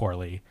ending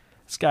poorly.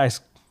 This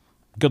guy's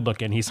good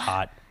looking. He's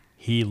hot.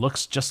 He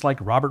looks just like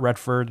Robert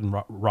Redford and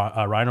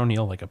Ryan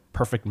O'Neal, like a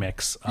perfect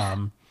mix.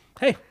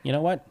 Hey, you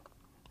know what?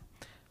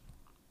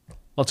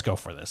 Let's go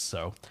for this.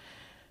 So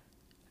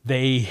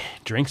they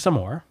drink some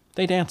more.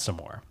 They dance some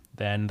more.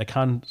 Then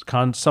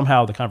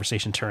somehow the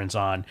conversation turns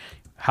on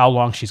how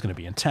long she's going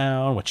to be in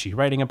town, what's she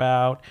writing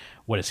about,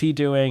 what is he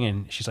doing,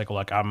 and she's like, well,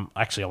 look, I'm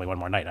actually only one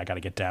more night. I got to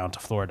get down to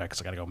Florida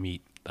because I got to go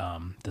meet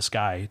this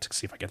guy to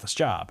see if I get this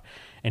job.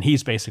 And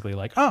he's basically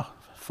like, oh,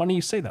 funny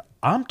you say that.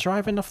 I'm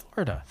driving to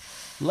Florida.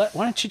 Why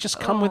don't you just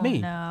come with me?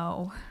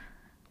 No.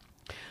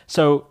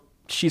 So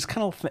she's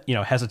kind of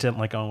hesitant,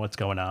 like, oh, what's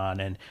going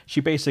on? And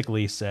she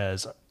basically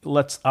says,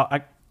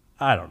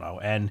 I don't know.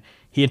 And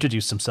he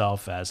introduced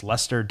himself as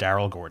Lester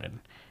Darrell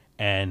Gordon.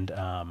 And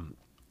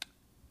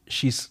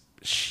she's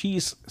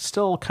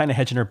still kind of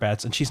hedging her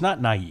bets, and she's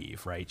not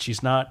naive, right? She's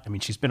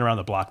been around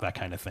the block, that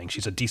kind of thing.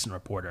 She's a decent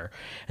reporter.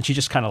 And she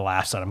just kind of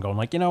laughs at him, going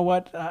like, you know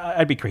what?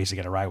 I'd be crazy to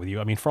get a ride with you.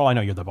 I mean, for all I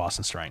know, you're the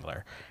Boston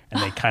Strangler. And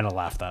they kind of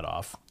laugh that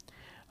off.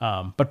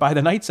 But by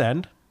the night's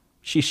end,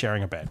 she's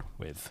sharing a bed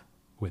with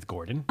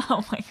Gordon.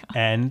 Oh my god.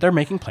 And they're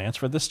making plans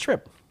for this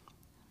trip.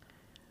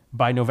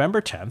 By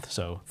November 10th,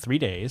 so 3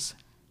 days,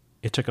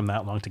 it took them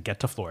that long to get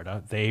to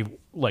Florida. They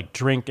like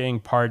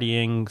drinking,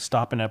 partying,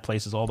 stopping at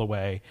places all the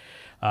way.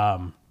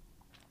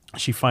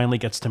 She finally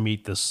gets to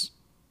meet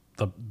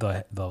the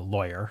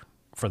lawyer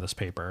for this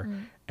paper,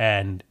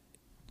 and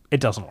it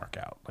doesn't work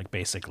out. Like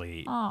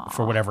basically,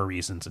 for whatever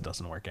reasons, it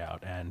doesn't work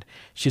out. And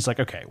she's like,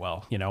 okay,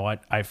 well, you know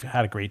what? I've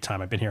had a great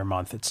time. I've been here a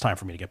month. It's time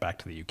for me to get back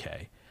to the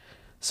UK.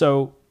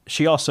 So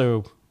she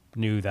also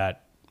knew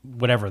that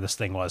whatever this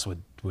thing was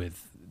with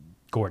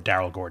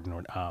Daryl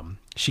Gordon,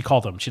 she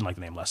called him, she didn't like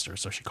the name Lester,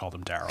 so she called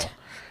him Daryl.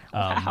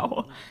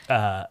 Wow.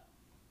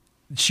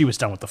 She was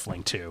done with the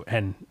fling too.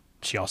 And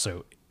she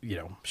also, you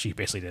know, she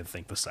basically didn't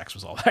think the sex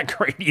was all that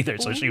great either.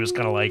 So she was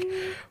kind of like,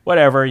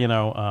 whatever, you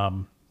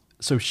know.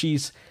 So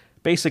she's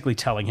basically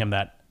telling him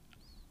that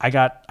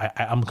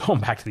I'm going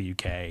back to the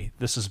UK.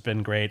 This has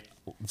been great.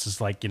 This is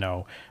like, you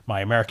know,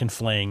 my American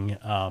fling.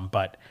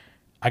 But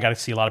I got to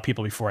see a lot of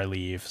people before I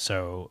leave.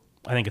 So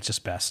I think it's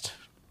just best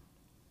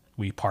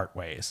we part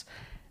ways.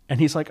 And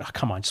he's like, oh,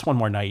 come on, just one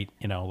more night.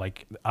 You know,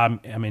 like I'm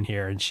in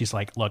here. And she's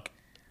like, look,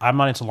 I'm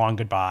not into long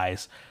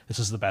goodbyes. This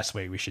is the best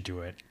way we should do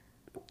it.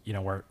 You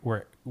know,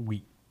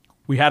 we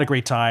had a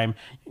great time.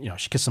 You know,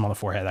 she kissed him on the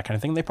forehead, that kind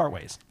of thing. And they part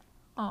ways.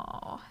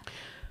 Oh.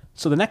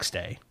 So the next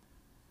day,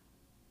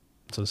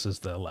 so this is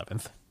the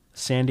 11th,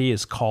 Sandy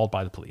is called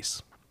by the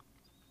police.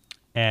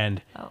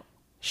 And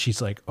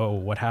she's like, oh,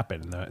 what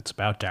happened? And it's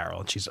about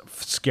Daryl. And she's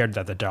scared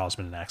that the Daryl's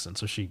been in an accident.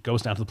 So she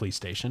goes down to the police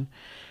station.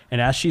 And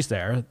as she's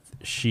there,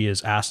 she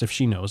is asked if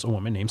she knows a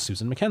woman named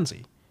Susan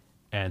McKenzie.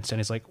 And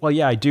Sandy's like, well,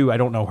 yeah, I do. I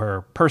don't know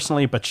her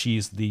personally, but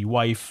she's the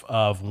wife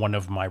of one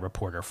of my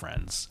reporter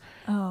friends.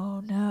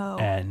 Oh, no.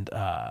 And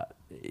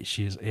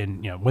she's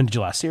in, you know, when did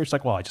you last see her? She's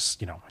like, well, I just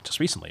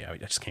recently. I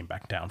just came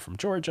back down from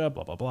Georgia,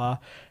 blah, blah, blah.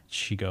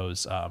 She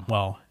goes,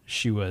 well,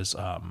 she was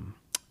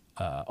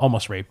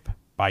almost raped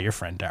by your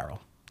friend Daryl.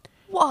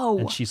 Whoa.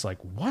 And she's like,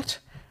 what?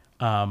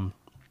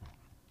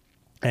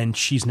 And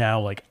she's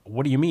now like,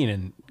 what do you mean?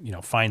 And, you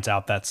know, finds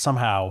out that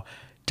somehow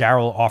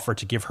Daryl offered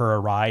to give her a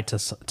ride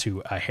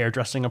to a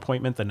hairdressing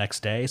appointment the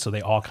next day. So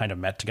they all kind of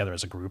met together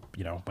as a group,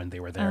 you know, when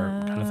they were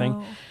there kind of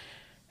thing.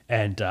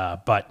 And,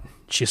 but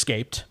she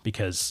escaped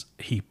because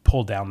he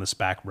pulled down this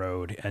back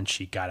road and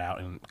she got out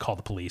and called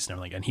the police and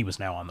everything. And he was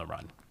now on the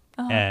run.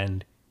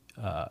 And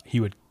he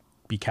would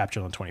be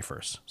captured on the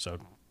 21st. So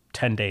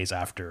 10 days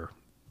after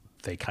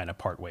they kind of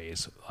part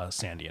ways,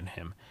 Sandy and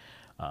him.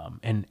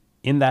 And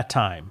in that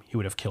time, he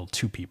would have killed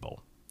 2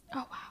 people.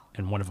 Oh, wow.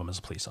 And one of them is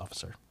a police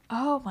officer.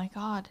 Oh, my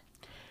God.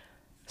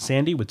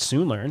 Sandy would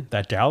soon learn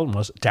that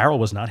Daryl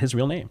was not his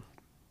real name.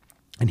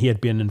 And he had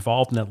been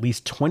involved in at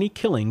least 20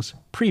 killings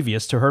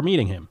previous to her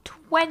meeting him.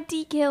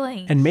 20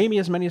 killings. And maybe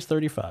as many as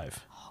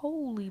 35.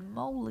 Holy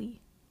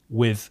moly.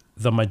 With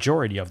the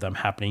majority of them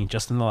happening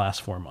just in the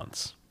last 4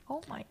 months.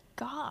 Oh, my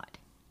God.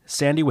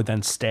 Sandy would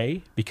then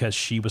stay because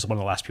she was one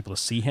of the last people to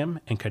see him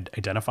and could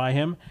identify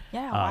him.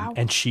 Yeah, wow.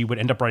 And she would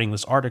end up writing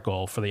this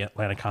article for the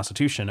Atlanta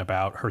Constitution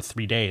about her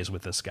 3 days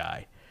with this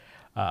guy.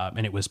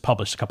 And it was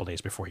published a couple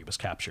days before he was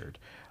captured.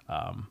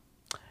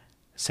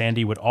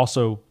 Sandy would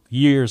also,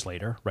 years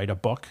later, write a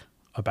book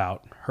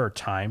about her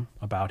time,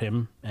 about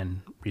him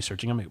and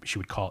researching him. She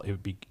called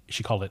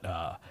it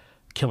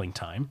Killing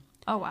Time.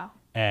 Oh, wow.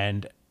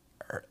 And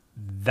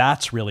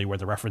that's really where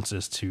the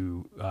references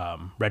to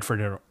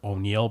Redford and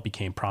O'Neill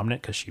became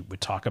prominent because she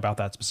would talk about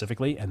that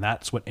specifically. And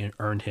that's what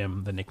earned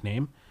him the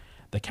nickname,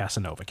 the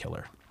Casanova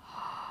Killer.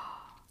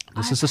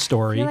 This is a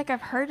story I feel like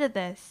I've heard of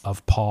this.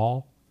 of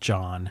Paul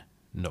John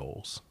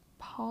Knowles.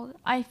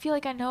 I feel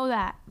like I know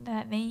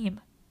that name.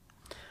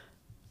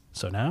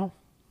 So now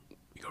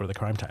we go to the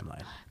crime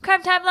timeline.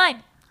 Crime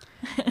timeline.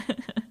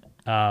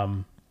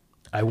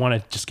 I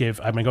want to just I'm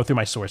going to go through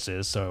my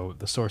sources. So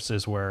the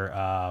sources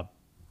were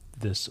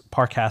this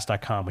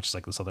parcast.com, which is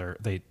like this other,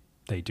 they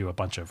do a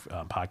bunch of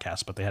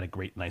podcasts, but they had a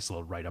great, nice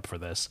little write-up for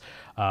this.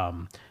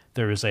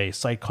 There is a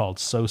site called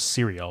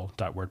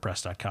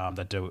soserial.wordpress.com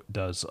that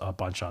does a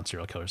bunch on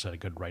serial killers. Had a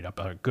good write-up,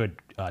 a good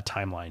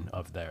timeline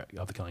of the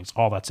killings.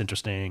 All that's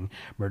interesting.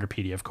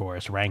 Murderpedia, of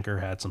course. Ranker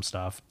had some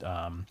stuff.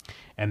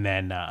 And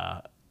then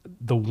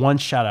the one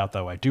shout out,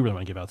 though, I do really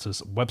want to give out is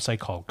this website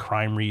called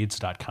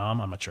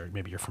crimereads.com. I'm not sure.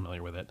 Maybe you're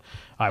familiar with it.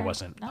 I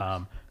wasn't.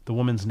 Nice. The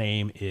woman's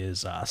name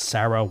is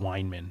Sarah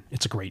Weinman.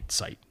 It's a great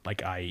site.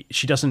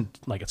 She doesn't,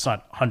 it's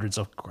not hundreds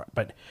of,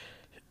 but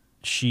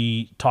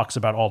she talks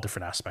about all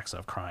different aspects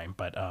of crime.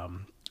 But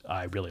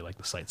I really like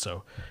the site.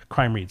 So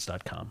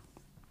crimereads.com.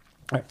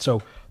 All right.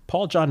 So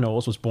Paul John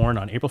Knowles was born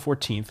on April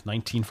 14th,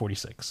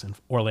 1946 in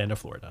Orlando,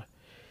 Florida.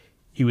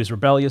 He was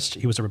rebellious.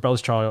 He was a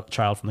rebellious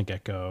child from the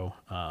get-go.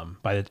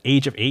 By the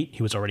age of 8,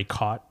 he was already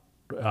caught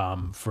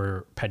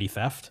for petty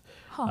theft.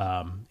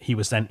 He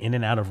was then in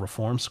and out of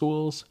reform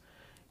schools.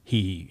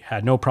 He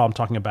had no problem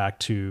talking back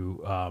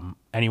to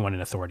anyone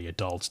in authority,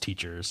 adults,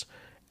 teachers.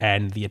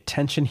 And the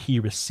attention he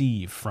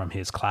received from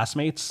his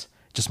classmates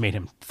just made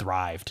him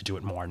thrive to do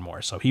it more and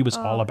more. So he was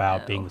all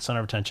about being the center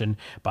of attention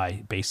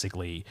by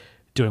basically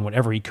doing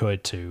whatever he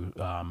could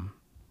to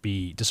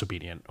be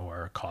disobedient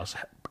or cause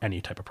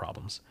any type of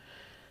problems.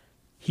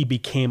 He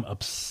became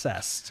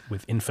obsessed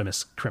with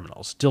infamous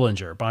criminals.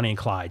 Dillinger, Bonnie and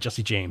Clyde,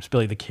 Jesse James,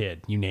 Billy the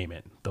Kid, you name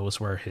it. Those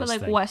were his But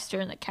like thing.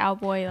 Western, the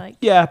cowboy, like.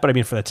 Yeah, but I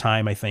mean, for the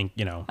time, I think,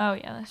 Oh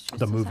yeah, that's true.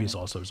 the It's movies 70s.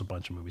 also, there's a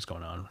bunch of movies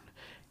going on.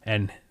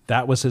 And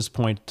that was his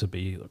point to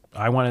be,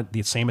 I wanted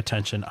the same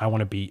attention. I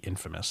want to be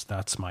infamous.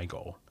 That's my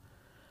goal.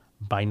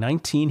 By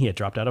 19, he had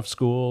dropped out of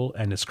school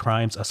and his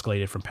crimes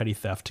escalated from petty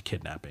theft to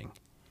kidnapping.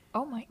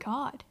 Oh my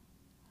god.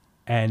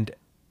 And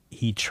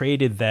he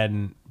traded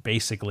then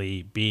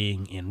basically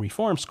being in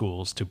reform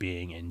schools to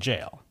being in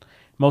jail,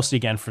 mostly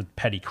again for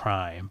petty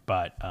crime.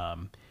 But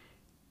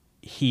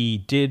he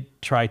did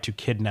try to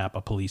kidnap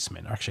a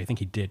policeman. Actually, I think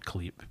he did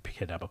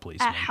kidnap a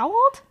policeman. At how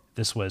old?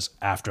 This was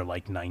after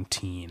like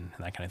 19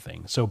 and that kind of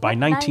thing. So by What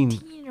 19,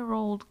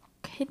 19-year-old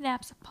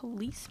kidnaps a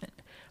policeman.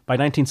 by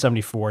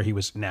 1974, he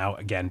was now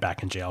again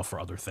back in jail for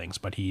other things.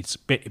 But he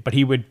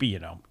would be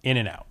in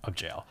and out of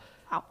jail.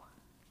 Wow.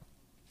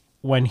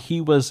 When he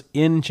was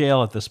in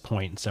jail at this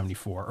point in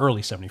 74,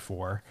 early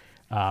 74,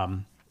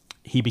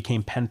 he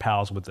became pen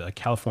pals with a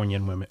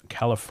Californian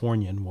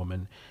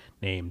woman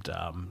named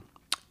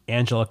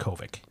Angela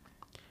Kovic.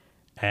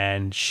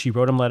 And she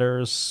wrote him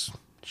letters.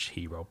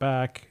 He wrote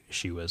back.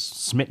 She was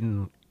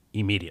smitten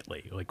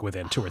immediately, like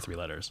within 2 or 3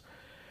 letters.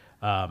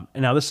 And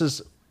now this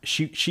is,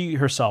 she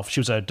herself, she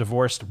was a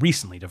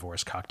recently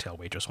divorced cocktail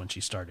waitress when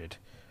she started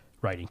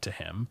writing to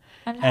him.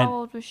 And how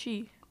old was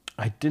she?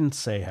 I didn't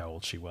say how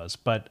old she was,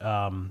 but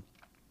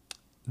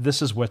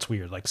this is what's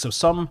weird. Like, so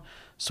some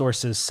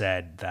sources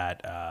said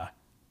that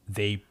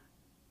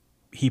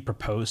he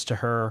proposed to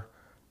her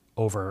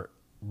over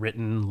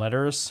written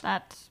letters.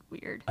 That's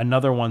weird.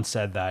 Another one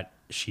said that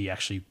she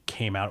actually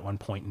came out at one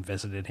point and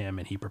visited him,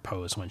 and he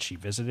proposed when she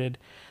visited.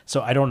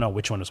 So I don't know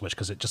which one was which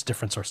because it just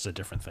different sources of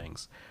different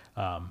things.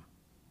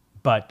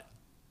 But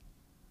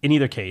in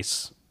either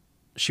case,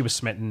 she was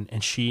smitten,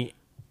 and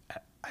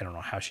I don't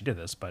know how she did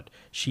this, but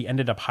she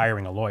ended up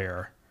hiring a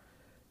lawyer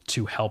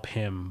to help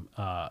him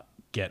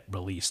get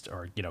released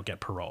or,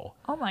 get parole.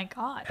 Oh my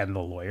god. And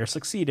the lawyer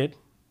succeeded,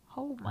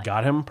 Oh my.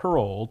 got him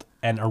paroled,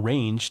 and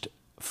arranged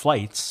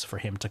flights for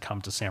him to come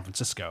to San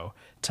Francisco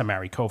to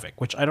marry Kovic,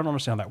 which I don't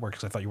understand how that works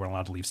because I thought you weren't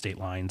allowed to leave state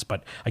lines.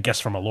 But I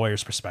guess from a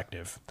lawyer's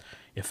perspective,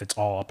 if it's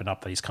all up and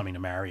up that he's coming to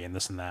marry and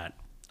this and that,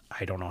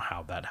 I don't know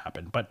how that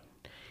happened. But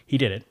he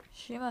did it.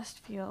 She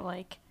must feel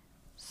like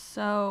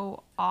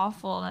so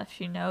awful if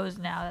she knows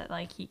now that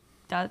like he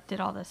did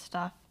all this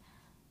stuff,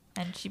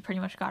 and she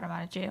pretty much got him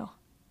out of jail.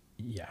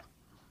 Yeah.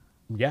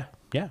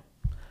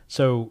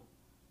 So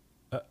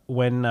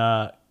when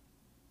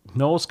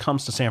Knowles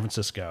comes to San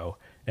Francisco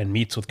and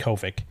meets with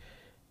Kovic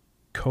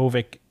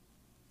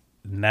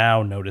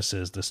now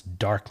notices this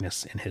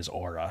darkness in his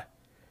aura,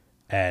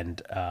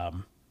 and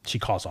she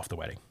calls off the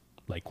wedding,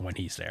 like when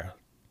he's there.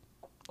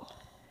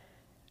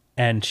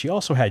 And she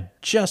also had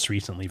just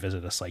recently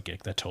visited a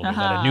psychic that told her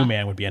that a new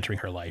man would be entering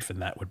her life,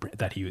 and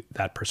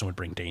that person would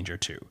bring danger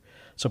too.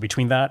 So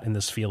between that and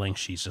this feeling,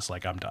 she's just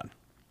like, I'm done.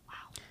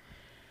 Wow.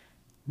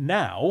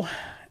 Now,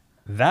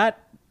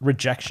 that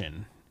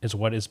rejection is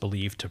what is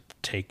believed to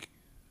take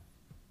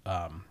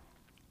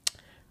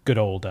good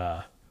old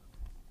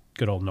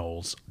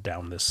Knowles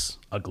down this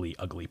ugly,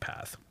 ugly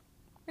path.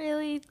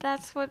 Really?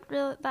 That's what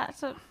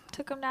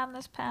took him down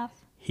this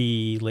path?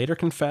 He later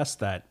confessed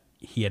that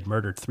he had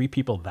murdered 3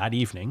 people that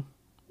evening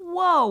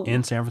Whoa.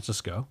 in San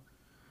Francisco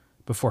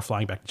before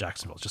flying back to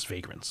Jacksonville, just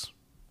vagrants.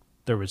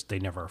 They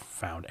never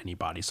found any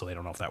bodies, so they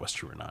don't know if that was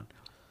true or not.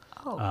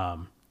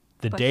 Oh.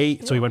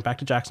 So he went back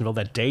to Jacksonville.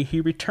 That day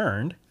he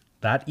returned,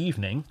 that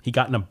evening, he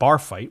got in a bar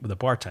fight with a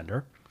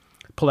bartender,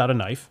 pulled out a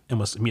knife, and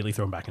was immediately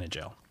thrown back into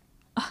jail.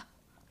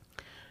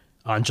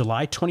 On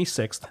July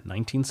 26th,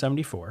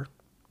 1974,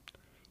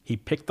 he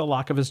picked the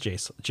lock of his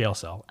jail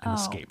cell and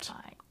escaped.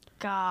 Oh my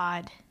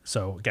god.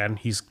 So again,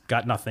 he's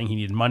got nothing. He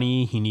needed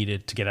money. He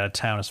needed to get out of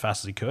town as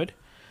fast as he could.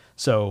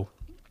 So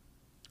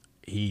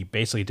he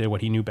basically did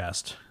what he knew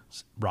best,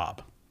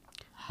 rob.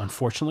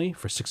 Unfortunately,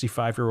 for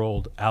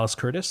 65-year-old Alice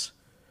Curtis,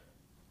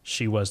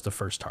 she was the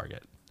first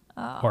target,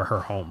 or her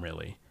home,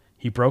 really.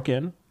 He broke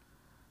in,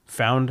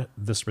 found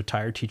this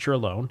retired teacher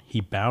alone.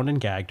 He bound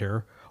and gagged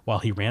her while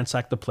he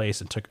ransacked the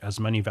place and took as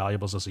many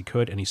valuables as he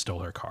could, and he stole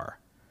her car.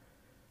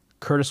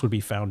 Curtis would be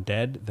found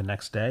dead the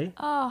next day.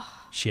 Oh.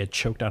 She had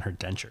choked on her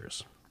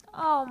dentures.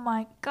 Oh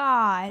my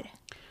god.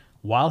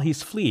 While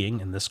he's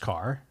fleeing in this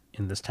car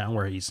in this town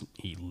where he's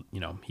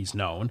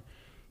known,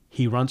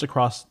 he runs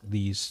across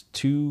these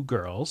 2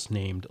 girls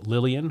named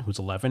Lillian, who's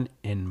 11,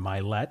 and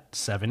Mylette,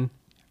 7,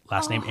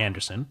 last name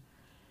Anderson,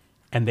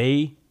 and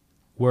they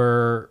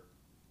were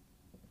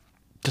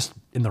just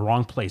in the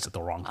wrong place at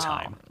the wrong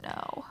time. Oh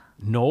no.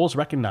 Knowles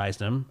recognized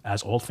them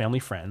as old family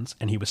friends,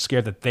 and he was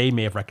scared that they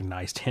may have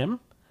recognized him,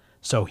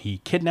 so he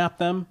kidnapped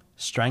them,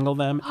 strangled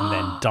them, and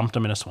then dumped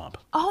them in a swamp.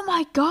 Oh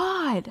my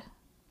god.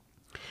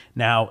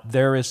 Now,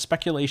 there is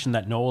speculation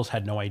that Knowles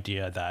had no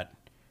idea that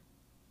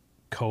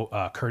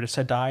Curtis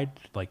had died,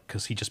 like,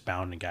 because he just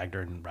bound and gagged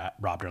her and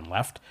robbed her and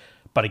left.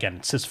 But again,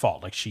 it's his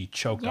fault. Like, she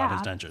choked on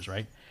his Yeah. dentures,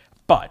 right?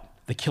 But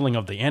the killing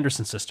of the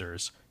Anderson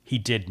sisters, he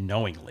did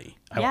knowingly.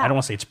 I Yeah. don't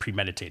want to say it's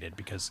premeditated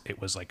because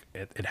it was like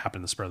it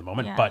happened in the spur of the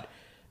moment. Yeah. But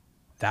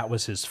that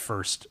was his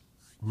first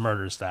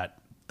murders that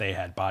they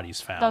had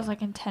bodies found. That was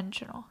like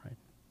intentional.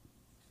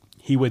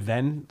 He would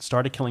then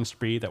start a killing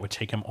spree that would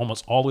take him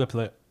almost all the way up to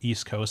the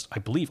East Coast, I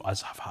believe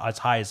as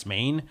high as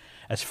Maine,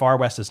 as far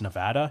west as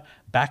Nevada,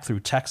 back through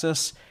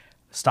Texas,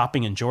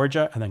 stopping in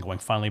Georgia, and then going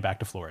finally back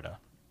to Florida.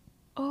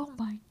 Oh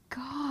my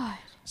god.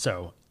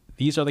 So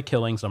these are the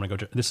killings. I'm going to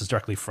go to, this is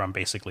directly from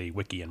basically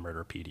Wiki and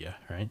Murderpedia,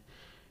 right?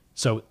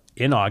 So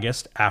in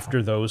August,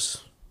 after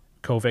those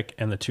Kovic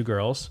and the two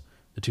girls,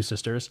 the two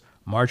sisters,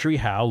 Marjorie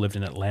Howe lived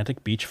in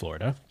Atlantic Beach,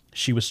 Florida.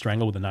 She was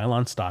strangled with a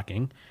nylon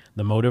stocking.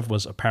 The motive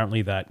was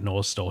apparently that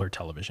Knowles stole her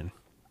television.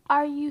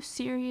 Are you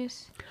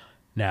serious?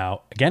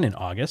 Now, again in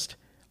August,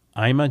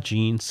 Ima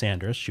Jean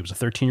Sanders, she was a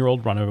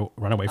 13-year-old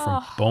runaway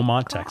from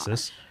Beaumont,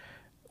 Texas,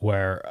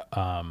 where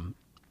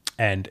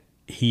and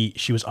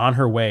she was on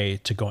her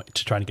way to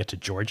try to get to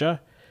Georgia.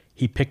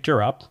 He picked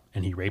her up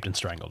and he raped and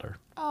strangled her.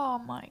 Oh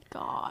my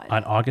god.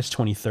 On August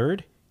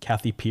 23rd,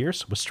 Kathy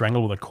Pierce was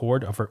strangled with a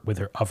cord of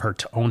her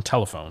own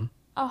telephone.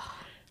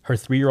 Her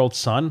 3-year-old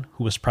son,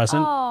 who was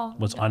present,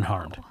 was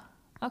unharmed.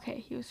 Okay,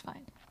 he was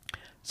fine.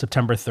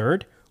 September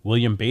 3rd,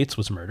 William Bates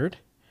was murdered.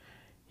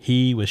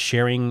 He was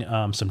sharing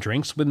some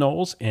drinks with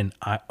Knowles in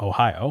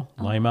Ohio,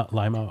 Lima,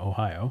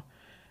 Ohio,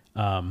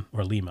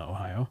 or Lima,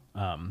 Ohio.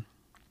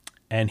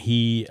 And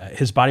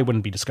his body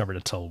wouldn't be discovered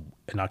until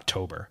in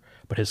October,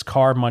 but his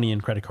car, money,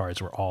 and credit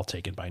cards were all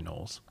taken by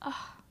Knowles.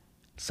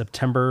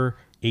 September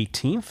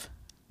 18th,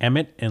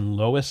 Emmett and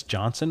Lois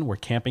Johnson were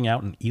camping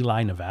out in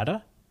Ely,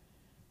 Nevada,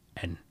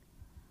 and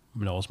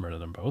Knowles murdered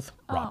them both,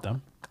 robbed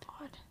them.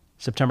 God.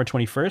 September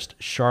 21st,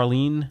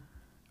 Charlene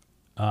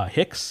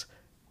Hicks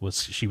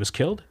was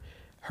killed.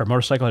 Her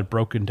motorcycle had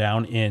broken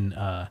down in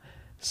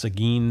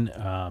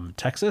Seguin,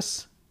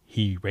 Texas.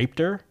 He raped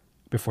her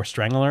before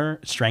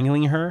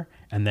strangling her,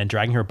 and then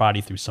dragging her body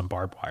through some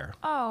barbed wire.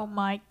 Oh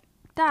my,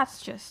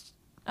 that's just,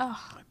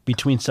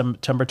 Between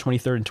September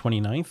 23rd and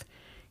 29th,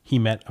 he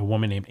met a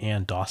woman named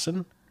Ann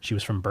Dawson. She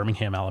was from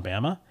Birmingham,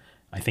 Alabama.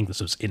 I think this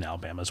was in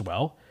Alabama as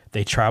well.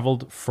 They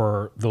traveled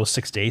for those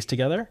 6 days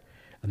together,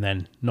 and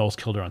then Knowles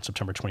killed her on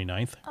September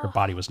 29th. Her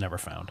body was never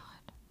found.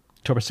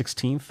 October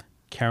 16th,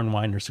 Karen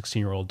Wine and her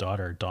 16-year-old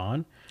daughter,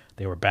 Dawn,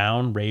 they were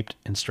bound, raped,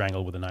 and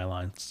strangled with a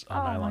nylon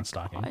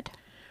stocking.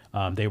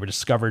 God. They were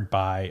discovered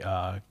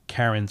by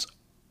Karen's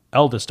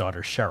eldest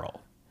daughter, Cheryl,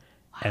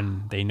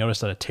 and they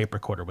noticed that a tape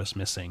recorder was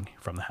missing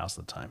from the house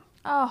at the time.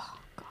 Oh,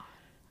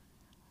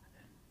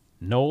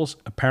 Knowles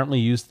apparently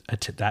used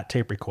that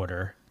tape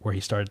recorder where he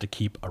started to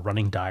keep a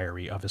running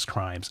diary of his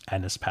crimes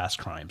and his past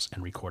crimes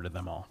and recorded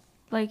them all.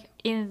 like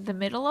in the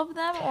middle of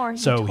them, or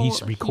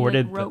He's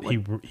recorded.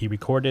 He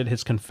recorded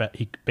his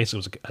He basically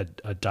was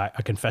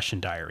a confession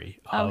diary.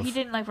 he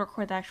didn't like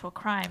record the actual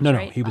crimes. No,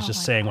 right? he was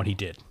just saying what he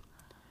did.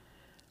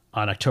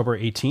 On October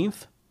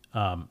 18th,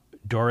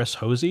 Doris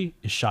Hosey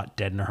is shot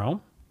dead in her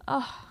home.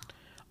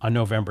 On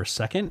November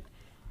 2nd,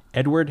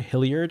 Edward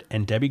Hilliard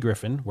and Debbie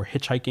Griffin were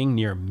hitchhiking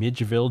near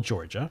Midgeville,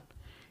 Georgia.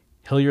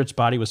 Hilliard's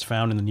body was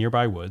found in the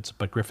nearby woods,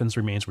 but Griffin's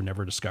remains were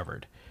never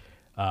discovered.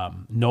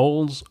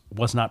 Knowles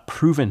was not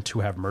proven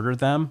to have murdered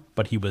them,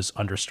 but he was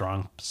under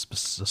strong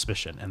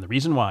suspicion. And the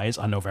reason why is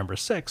on November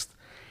 6th,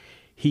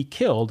 he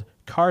killed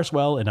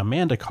Carswell and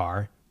Amanda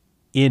Carr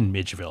in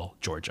Midgeville,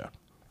 Georgia.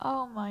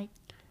 Oh my.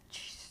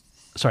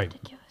 Sorry,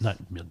 ridiculous. not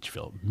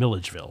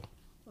Milledgeville,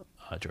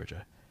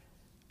 Georgia.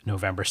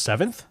 November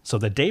 7th. So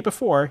the day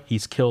before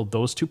he's killed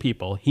those two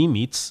people,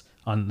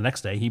 on the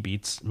next day, he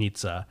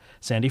meets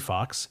Sandy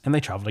Fox, and they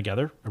travel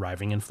together,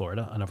 arriving in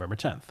Florida on November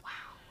 10th.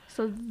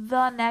 So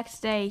the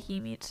next day he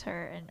meets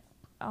her, and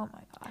oh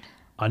my god.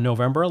 On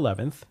November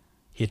 11th,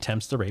 he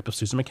attempts the rape of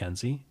Susan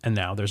McKenzie, and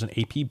now there's an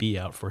APB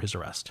out for his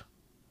arrest.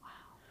 Wow.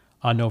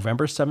 On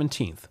November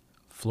 17th,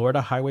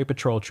 Florida Highway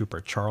Patrol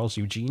Trooper Charles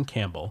Eugene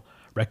Campbell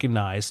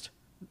recognized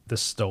the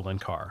stolen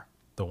car,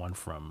 the one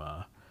from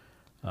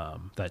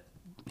that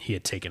he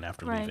had taken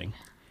after leaving.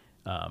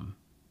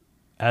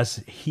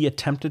 As he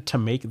attempted to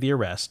make the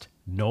arrest,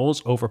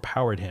 Knowles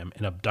overpowered him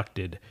and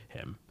abducted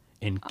him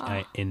in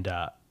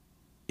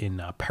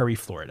Perry,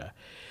 Florida.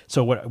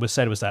 So what was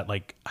said was that,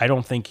 like, I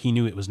don't think he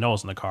knew it was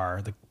Knowles in the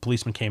car. The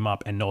policeman came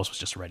up and Knowles was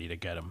just ready to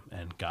get him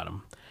and got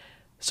him.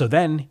 So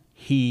then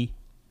he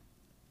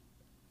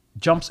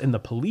jumps in the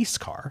police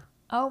car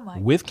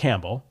with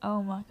Campbell.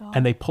 Oh my god.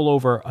 And they pull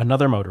over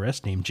another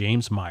motorist named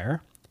James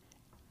Meyer.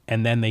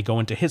 And then they go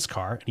into his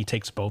car, and he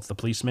takes both the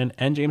policeman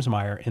and James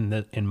Meyer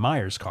in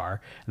Meyer's car,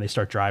 and they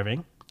start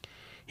driving.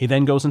 He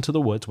then goes into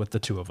the woods with the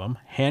two of them,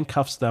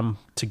 handcuffs them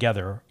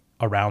together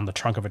around the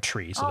trunk of a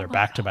tree, so they're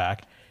back to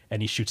back,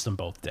 and he shoots them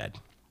both dead.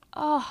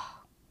 On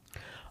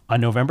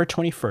November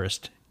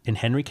 21st, in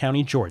Henry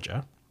County,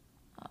 Georgia,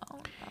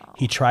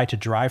 he tried to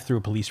drive through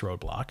a police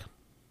roadblock.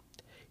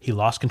 He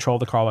lost control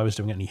of the car while he was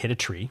doing it, and he hit a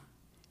tree,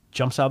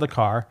 jumps out of the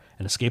car,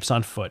 and escapes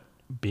on foot,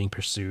 being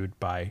pursued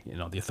by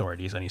the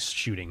authorities, and he's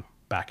shooting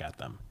back at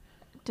them.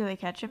 Do they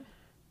catch him?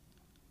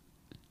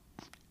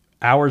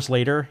 Hours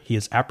later, he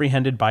is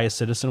apprehended by a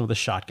citizen with a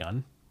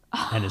shotgun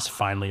and is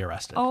finally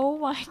arrested. Oh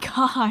my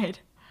God.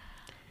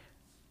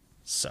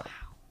 So,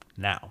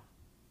 now,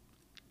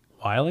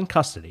 while in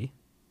custody,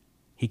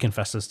 he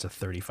confesses to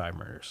 35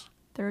 murders.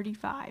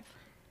 35.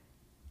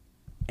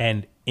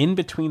 And in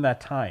between that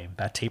time,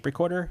 that tape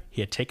recorder,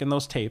 he had taken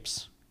those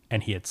tapes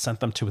and he had sent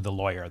them to the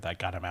lawyer that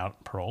got him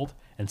out paroled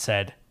and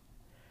said,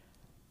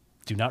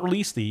 do not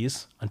release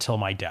these until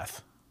my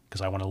death,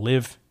 because I want to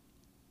live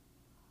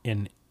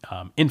in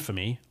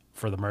infamy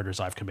for the murders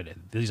I've committed.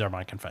 These are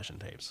my confession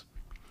tapes.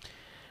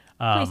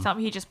 Please tell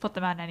me he just put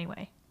them out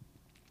anyway.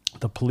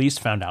 The police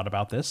found out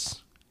about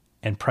this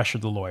and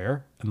pressured the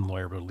lawyer, and the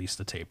lawyer released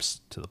the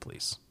tapes to the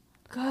police.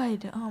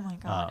 Good. Oh my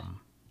God.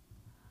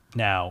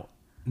 Now,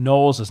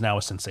 Knowles is now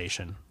a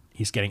sensation.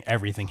 He's getting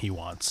everything he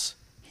wants.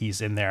 He's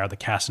in there, the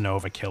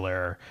Casanova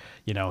killer,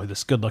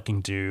 this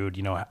good-looking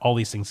dude, all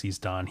these things he's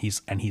done.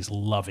 He's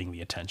loving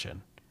the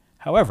attention.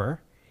 However,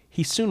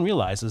 he soon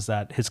realizes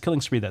that his killing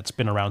spree that's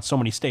been around so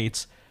many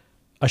states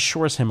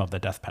assures him of the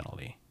death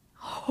penalty.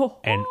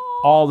 And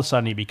all of a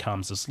sudden he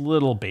becomes this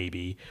little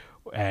baby.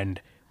 And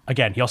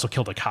again, he also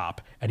killed a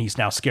cop, and he's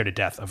now scared to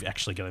death of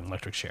actually getting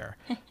electric chair.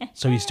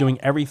 So he's doing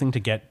everything to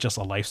get just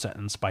a life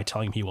sentence by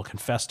telling him he will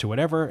confess to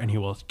whatever, and he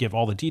will give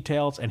all the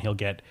details, and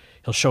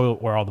he'll show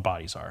where all the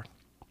bodies are.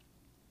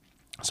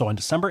 So on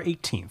December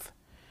 18th,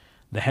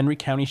 the Henry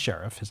County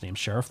Sheriff, his name's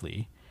Sheriff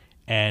Lee,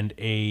 and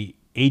a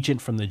agent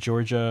from the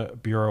Georgia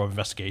Bureau of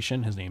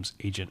Investigation, his name's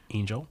Agent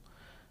Angel,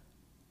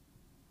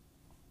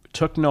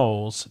 took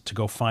Knowles to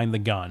go find the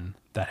gun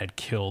that had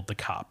killed the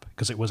cop,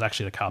 because it was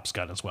actually the cop's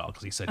gun as well,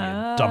 because he said he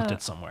had dumped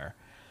it somewhere.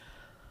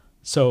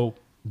 So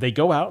they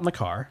go out in the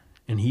car,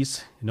 and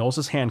Knowles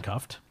is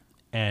handcuffed,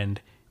 and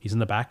he's in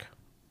the back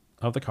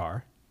of the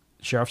car.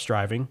 Sheriff's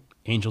driving,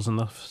 Angel's in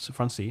the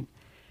front seat.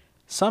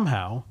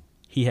 Somehow,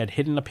 he had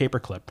hidden a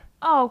paperclip.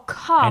 Oh,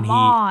 come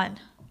on.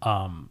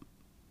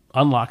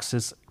 Unlocks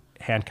his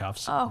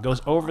handcuffs,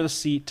 goes over the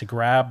seat to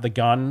grab the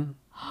gun.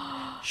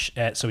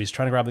 So he's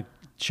trying to grab the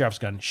sheriff's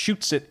gun,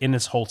 shoots it in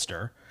his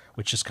holster,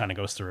 which just kind of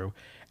goes through.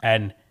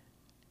 And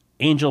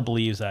Angel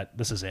believes that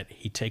this is it.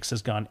 He takes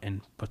his gun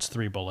and puts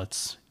 3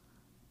 bullets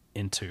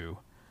into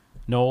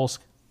Knowles,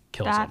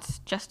 kills him. That's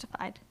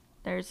justified.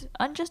 There's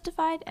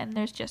unjustified and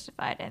there's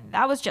justified, and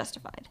that was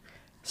justified.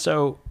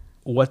 So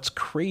what's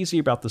crazy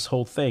about this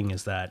whole thing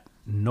is that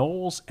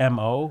Knowles'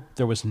 MO,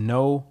 there was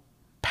no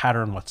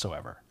pattern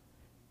whatsoever.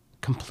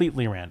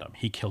 Completely random.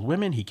 He killed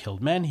women, he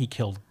killed men, he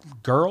killed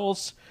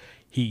girls.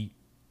 He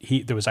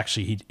was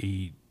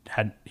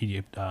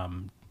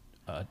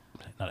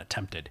not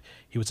attempted.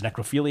 He was an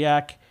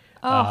necrophiliac.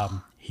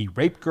 He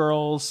raped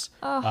girls.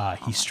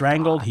 He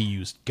strangled. He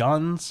used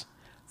guns.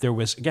 There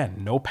was, again,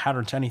 no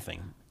pattern to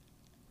anything.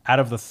 Out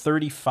of the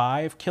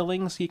 35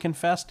 killings he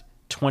confessed,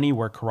 20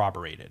 were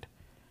corroborated.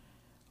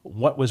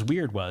 What was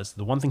weird was,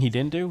 the one thing he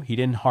didn't do, he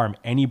didn't harm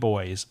any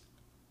boys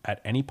at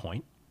any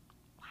point.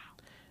 Wow.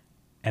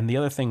 And the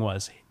other thing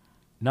was,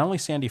 not only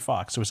Sandy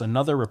Fox, there was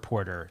another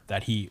reporter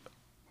that I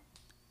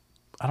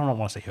don't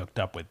want to say hooked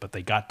up with, but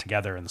they got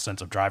together in the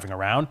sense of driving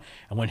around.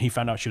 And when he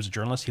found out she was a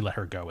journalist, he let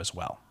her go as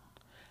well.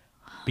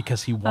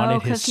 Because he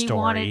wanted his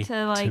story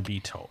to be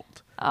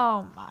told.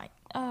 Oh my.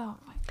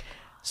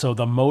 So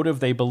the motive,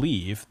 they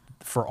believe,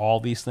 for all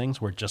these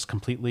things were just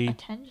completely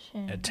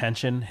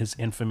attention, his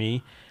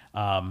infamy.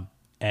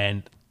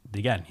 And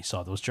again, he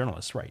saw those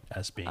journalists, right,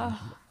 as being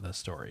the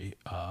story,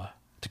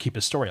 to keep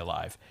his story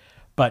alive.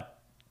 But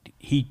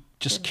he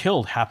just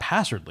killed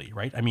haphazardly,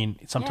 right? I mean,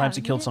 sometimes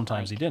he killed,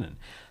 sometimes he didn't.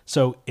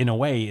 So in a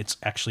way, it's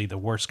actually the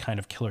worst kind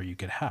of killer you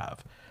could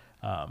have.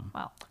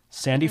 Wow.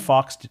 Sandy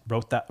Fox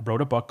wrote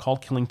a book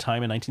called Killing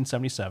Time in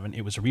 1977.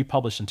 It was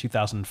republished in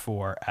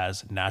 2004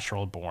 as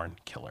Natural Born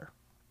Killer.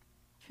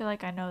 I feel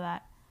like I know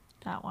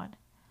that one.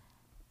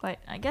 But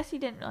I guess he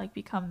didn't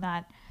become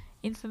that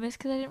infamous,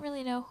 because I didn't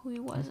really know who he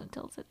was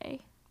until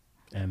today.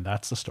 And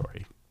that's the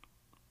story.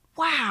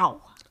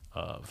 Wow.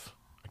 I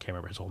can't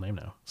remember his whole name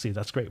now. See,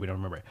 that's great. We don't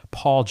remember it.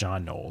 Paul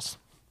John Knowles.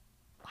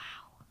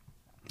 Wow.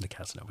 The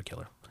Casanova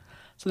killer.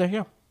 So there you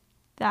go.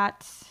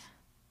 That's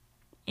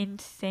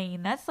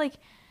insane. That's like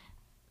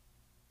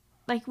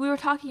we were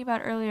talking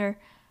about earlier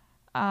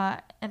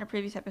in a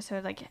previous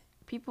episode,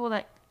 people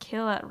that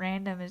kill at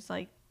random is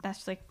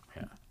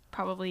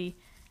probably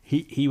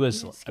he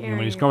was, I mean, when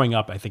he was growing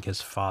up, I think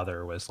his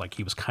father was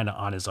he was kind of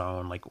on his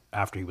own,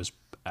 after he was,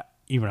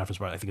 even after his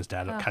brother, I think his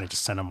dad kind of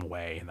just sent him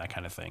away and that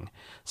kind of thing.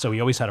 So he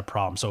always had a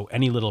problem. So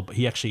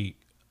he actually,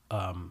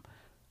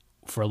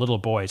 for little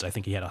boys, I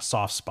think he had a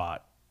soft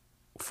spot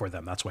for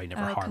them. That's why he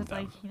never harmed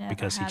them,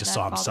 because he just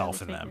saw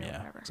himself in them.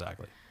 Yeah,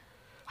 exactly.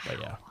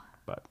 Wow.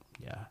 But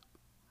yeah.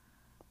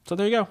 So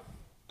there you go.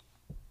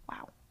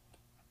 Wow.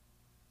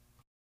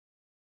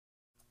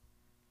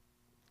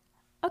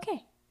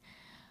 Okay.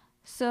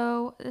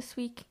 So this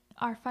week,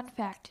 our fun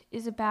fact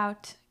is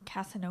about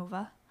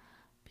Casanova,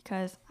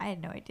 because I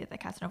had no idea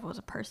that Casanova was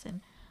a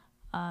person,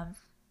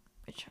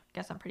 which I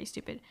guess I'm pretty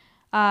stupid.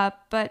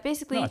 But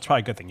basically... No, it's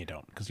probably a good thing you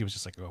don't, because he was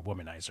just a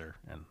womanizer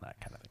and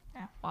that kind of thing.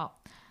 Yeah, well,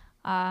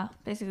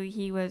 Basically,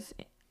 he was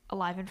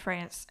alive in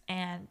France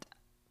and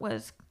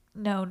was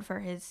known for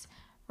his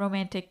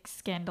romantic,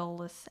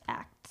 scandalous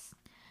acts.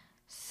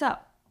 So,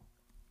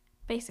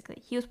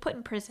 basically, he was put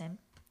in prison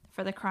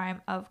for the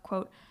crime of,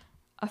 quote,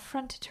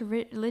 affront to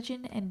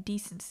religion and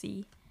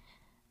decency.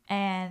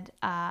 And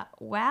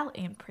while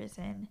in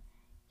prison,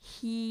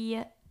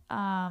 he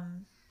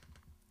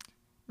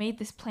made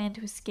this plan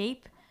to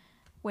escape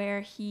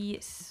where he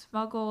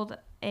smuggled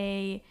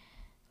a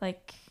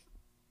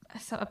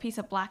piece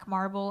of black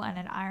marble and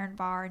an iron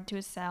bar into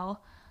his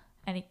cell,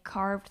 and he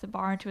carved the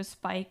bar into a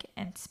spike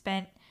and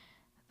spent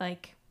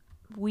like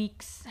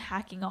weeks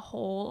hacking a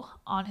hole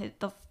on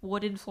the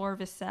wooden floor of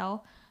his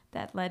cell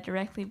that led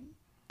directly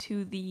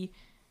to the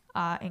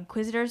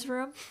Inquisitor's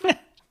room.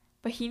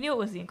 But he knew it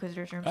was the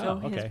Inquisitor's room, so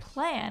his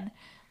plan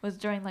was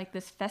during like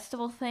this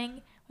festival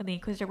thing when the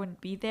Inquisitor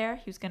wouldn't be there,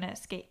 he was gonna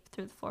escape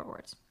through the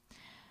floorboards.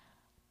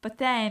 But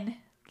then,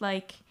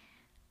 like,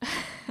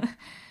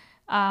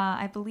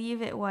 I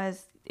believe it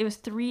was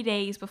 3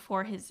 days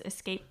before his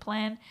escape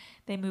plan,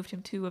 they moved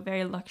him to a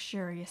very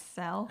luxurious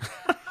cell.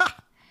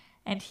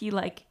 And he,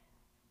 like,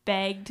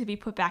 begged to be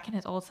put back in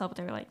his old cell, but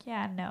they were like,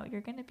 yeah, no,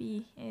 you're going to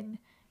be in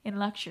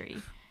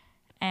luxury.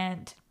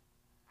 And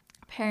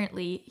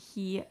apparently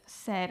he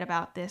said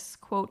about this,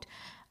 quote,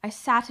 I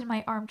sat in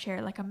my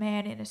armchair like a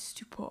man in a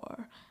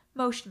stupor,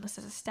 motionless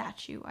as a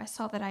statue. I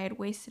saw that I had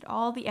wasted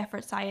all the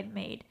efforts I had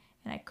made,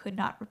 and I could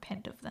not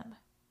repent of them.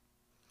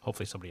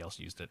 Hopefully somebody else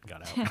used it and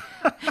got out.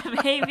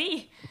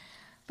 Maybe.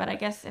 But I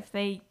guess if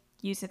they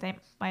used it, they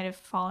might have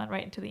fallen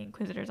right into the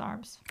Inquisitor's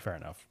arms. Fair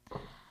enough.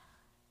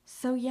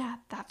 So yeah,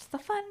 that's the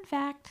fun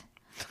fact.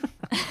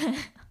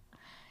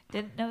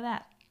 Didn't know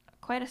that.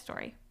 Quite a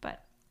story.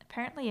 But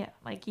apparently,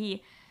 like,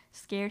 he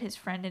scared his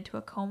friend into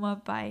a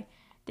coma by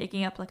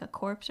digging up like a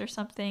corpse or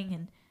something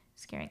and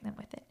scaring them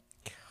with it.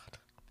 God.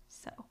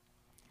 So,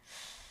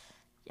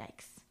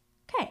 yikes.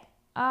 Okay.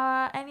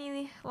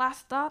 Any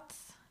last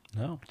thoughts?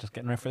 No, just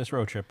getting ready for this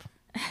road trip.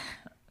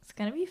 It's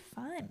gonna be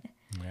fun.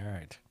 All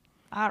right.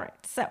 All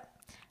right. So,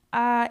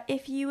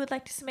 if you would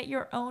like to submit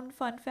your own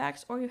fun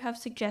facts, or you have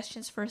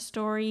suggestions for a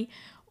story,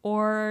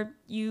 or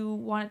you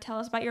want to tell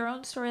us about your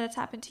own story that's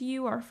happened to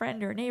you or a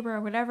friend or a neighbor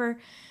or whatever,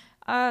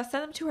 send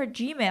them to our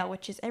Gmail,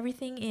 which is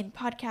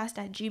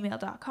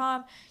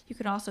everythinginpodcast@gmail.com. You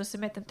can also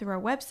submit them through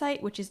our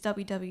website, which is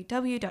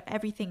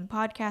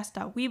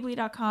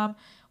www.everythingpodcast.weebly.com.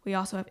 We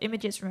also have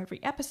images from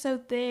every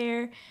episode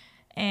there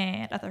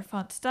and other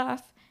fun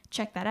stuff.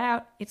 Check that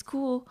out. It's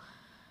cool.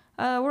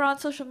 We're on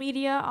social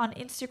media, on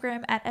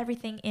Instagram at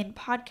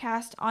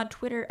everythingInPodcast, on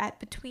Twitter at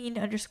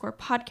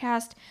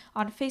between_podcast,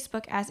 on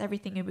Facebook as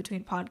Everything in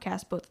Between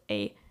Podcast, both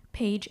a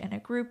page and a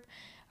group.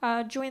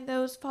 Join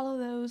those, follow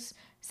those,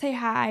 say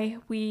hi.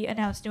 We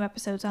announce new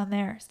episodes on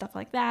there, stuff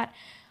like that.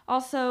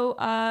 Also,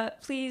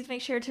 please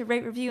make sure to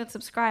rate, review, and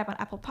subscribe on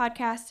Apple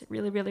Podcasts. It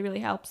really, really, really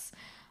helps.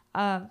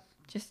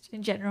 Just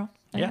in general,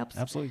 it helps.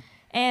 Absolutely.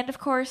 And of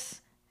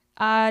course,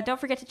 don't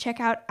forget to check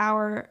out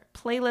our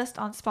playlist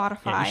on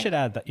Spotify. Yeah, you should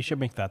add that. You should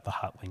make that the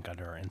hot link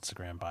under our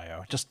Instagram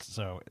bio, just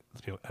so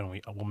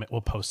and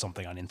we'll post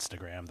something on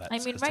Instagram that. I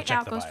mean, right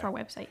now it goes to our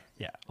website.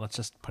 Yeah, let's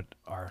just put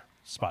our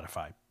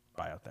Spotify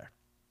bio there.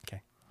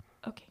 Okay.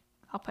 Okay,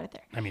 I'll put it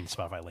there. I mean,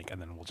 Spotify link,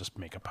 and then we'll just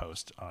make a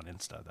post on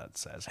Insta that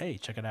says, "Hey,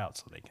 check it out,"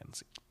 so they can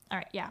see. All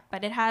right, yeah,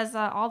 but it has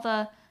all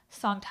the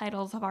song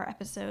titles of our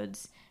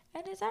episodes,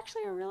 and it's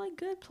actually a really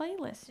good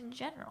playlist in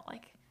general.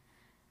 Like.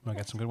 I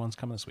got some good ones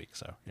coming this week,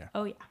 so yeah.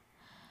 Oh,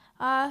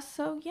 yeah.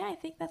 So, yeah, I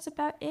think that's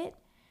about it.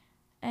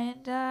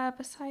 And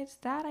besides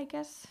that, I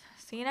guess,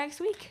 see you next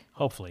week.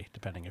 Hopefully,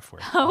 depending if we're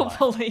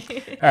Hopefully.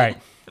 alive. All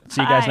right.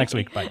 See you guys Bye. next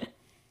week. Bye.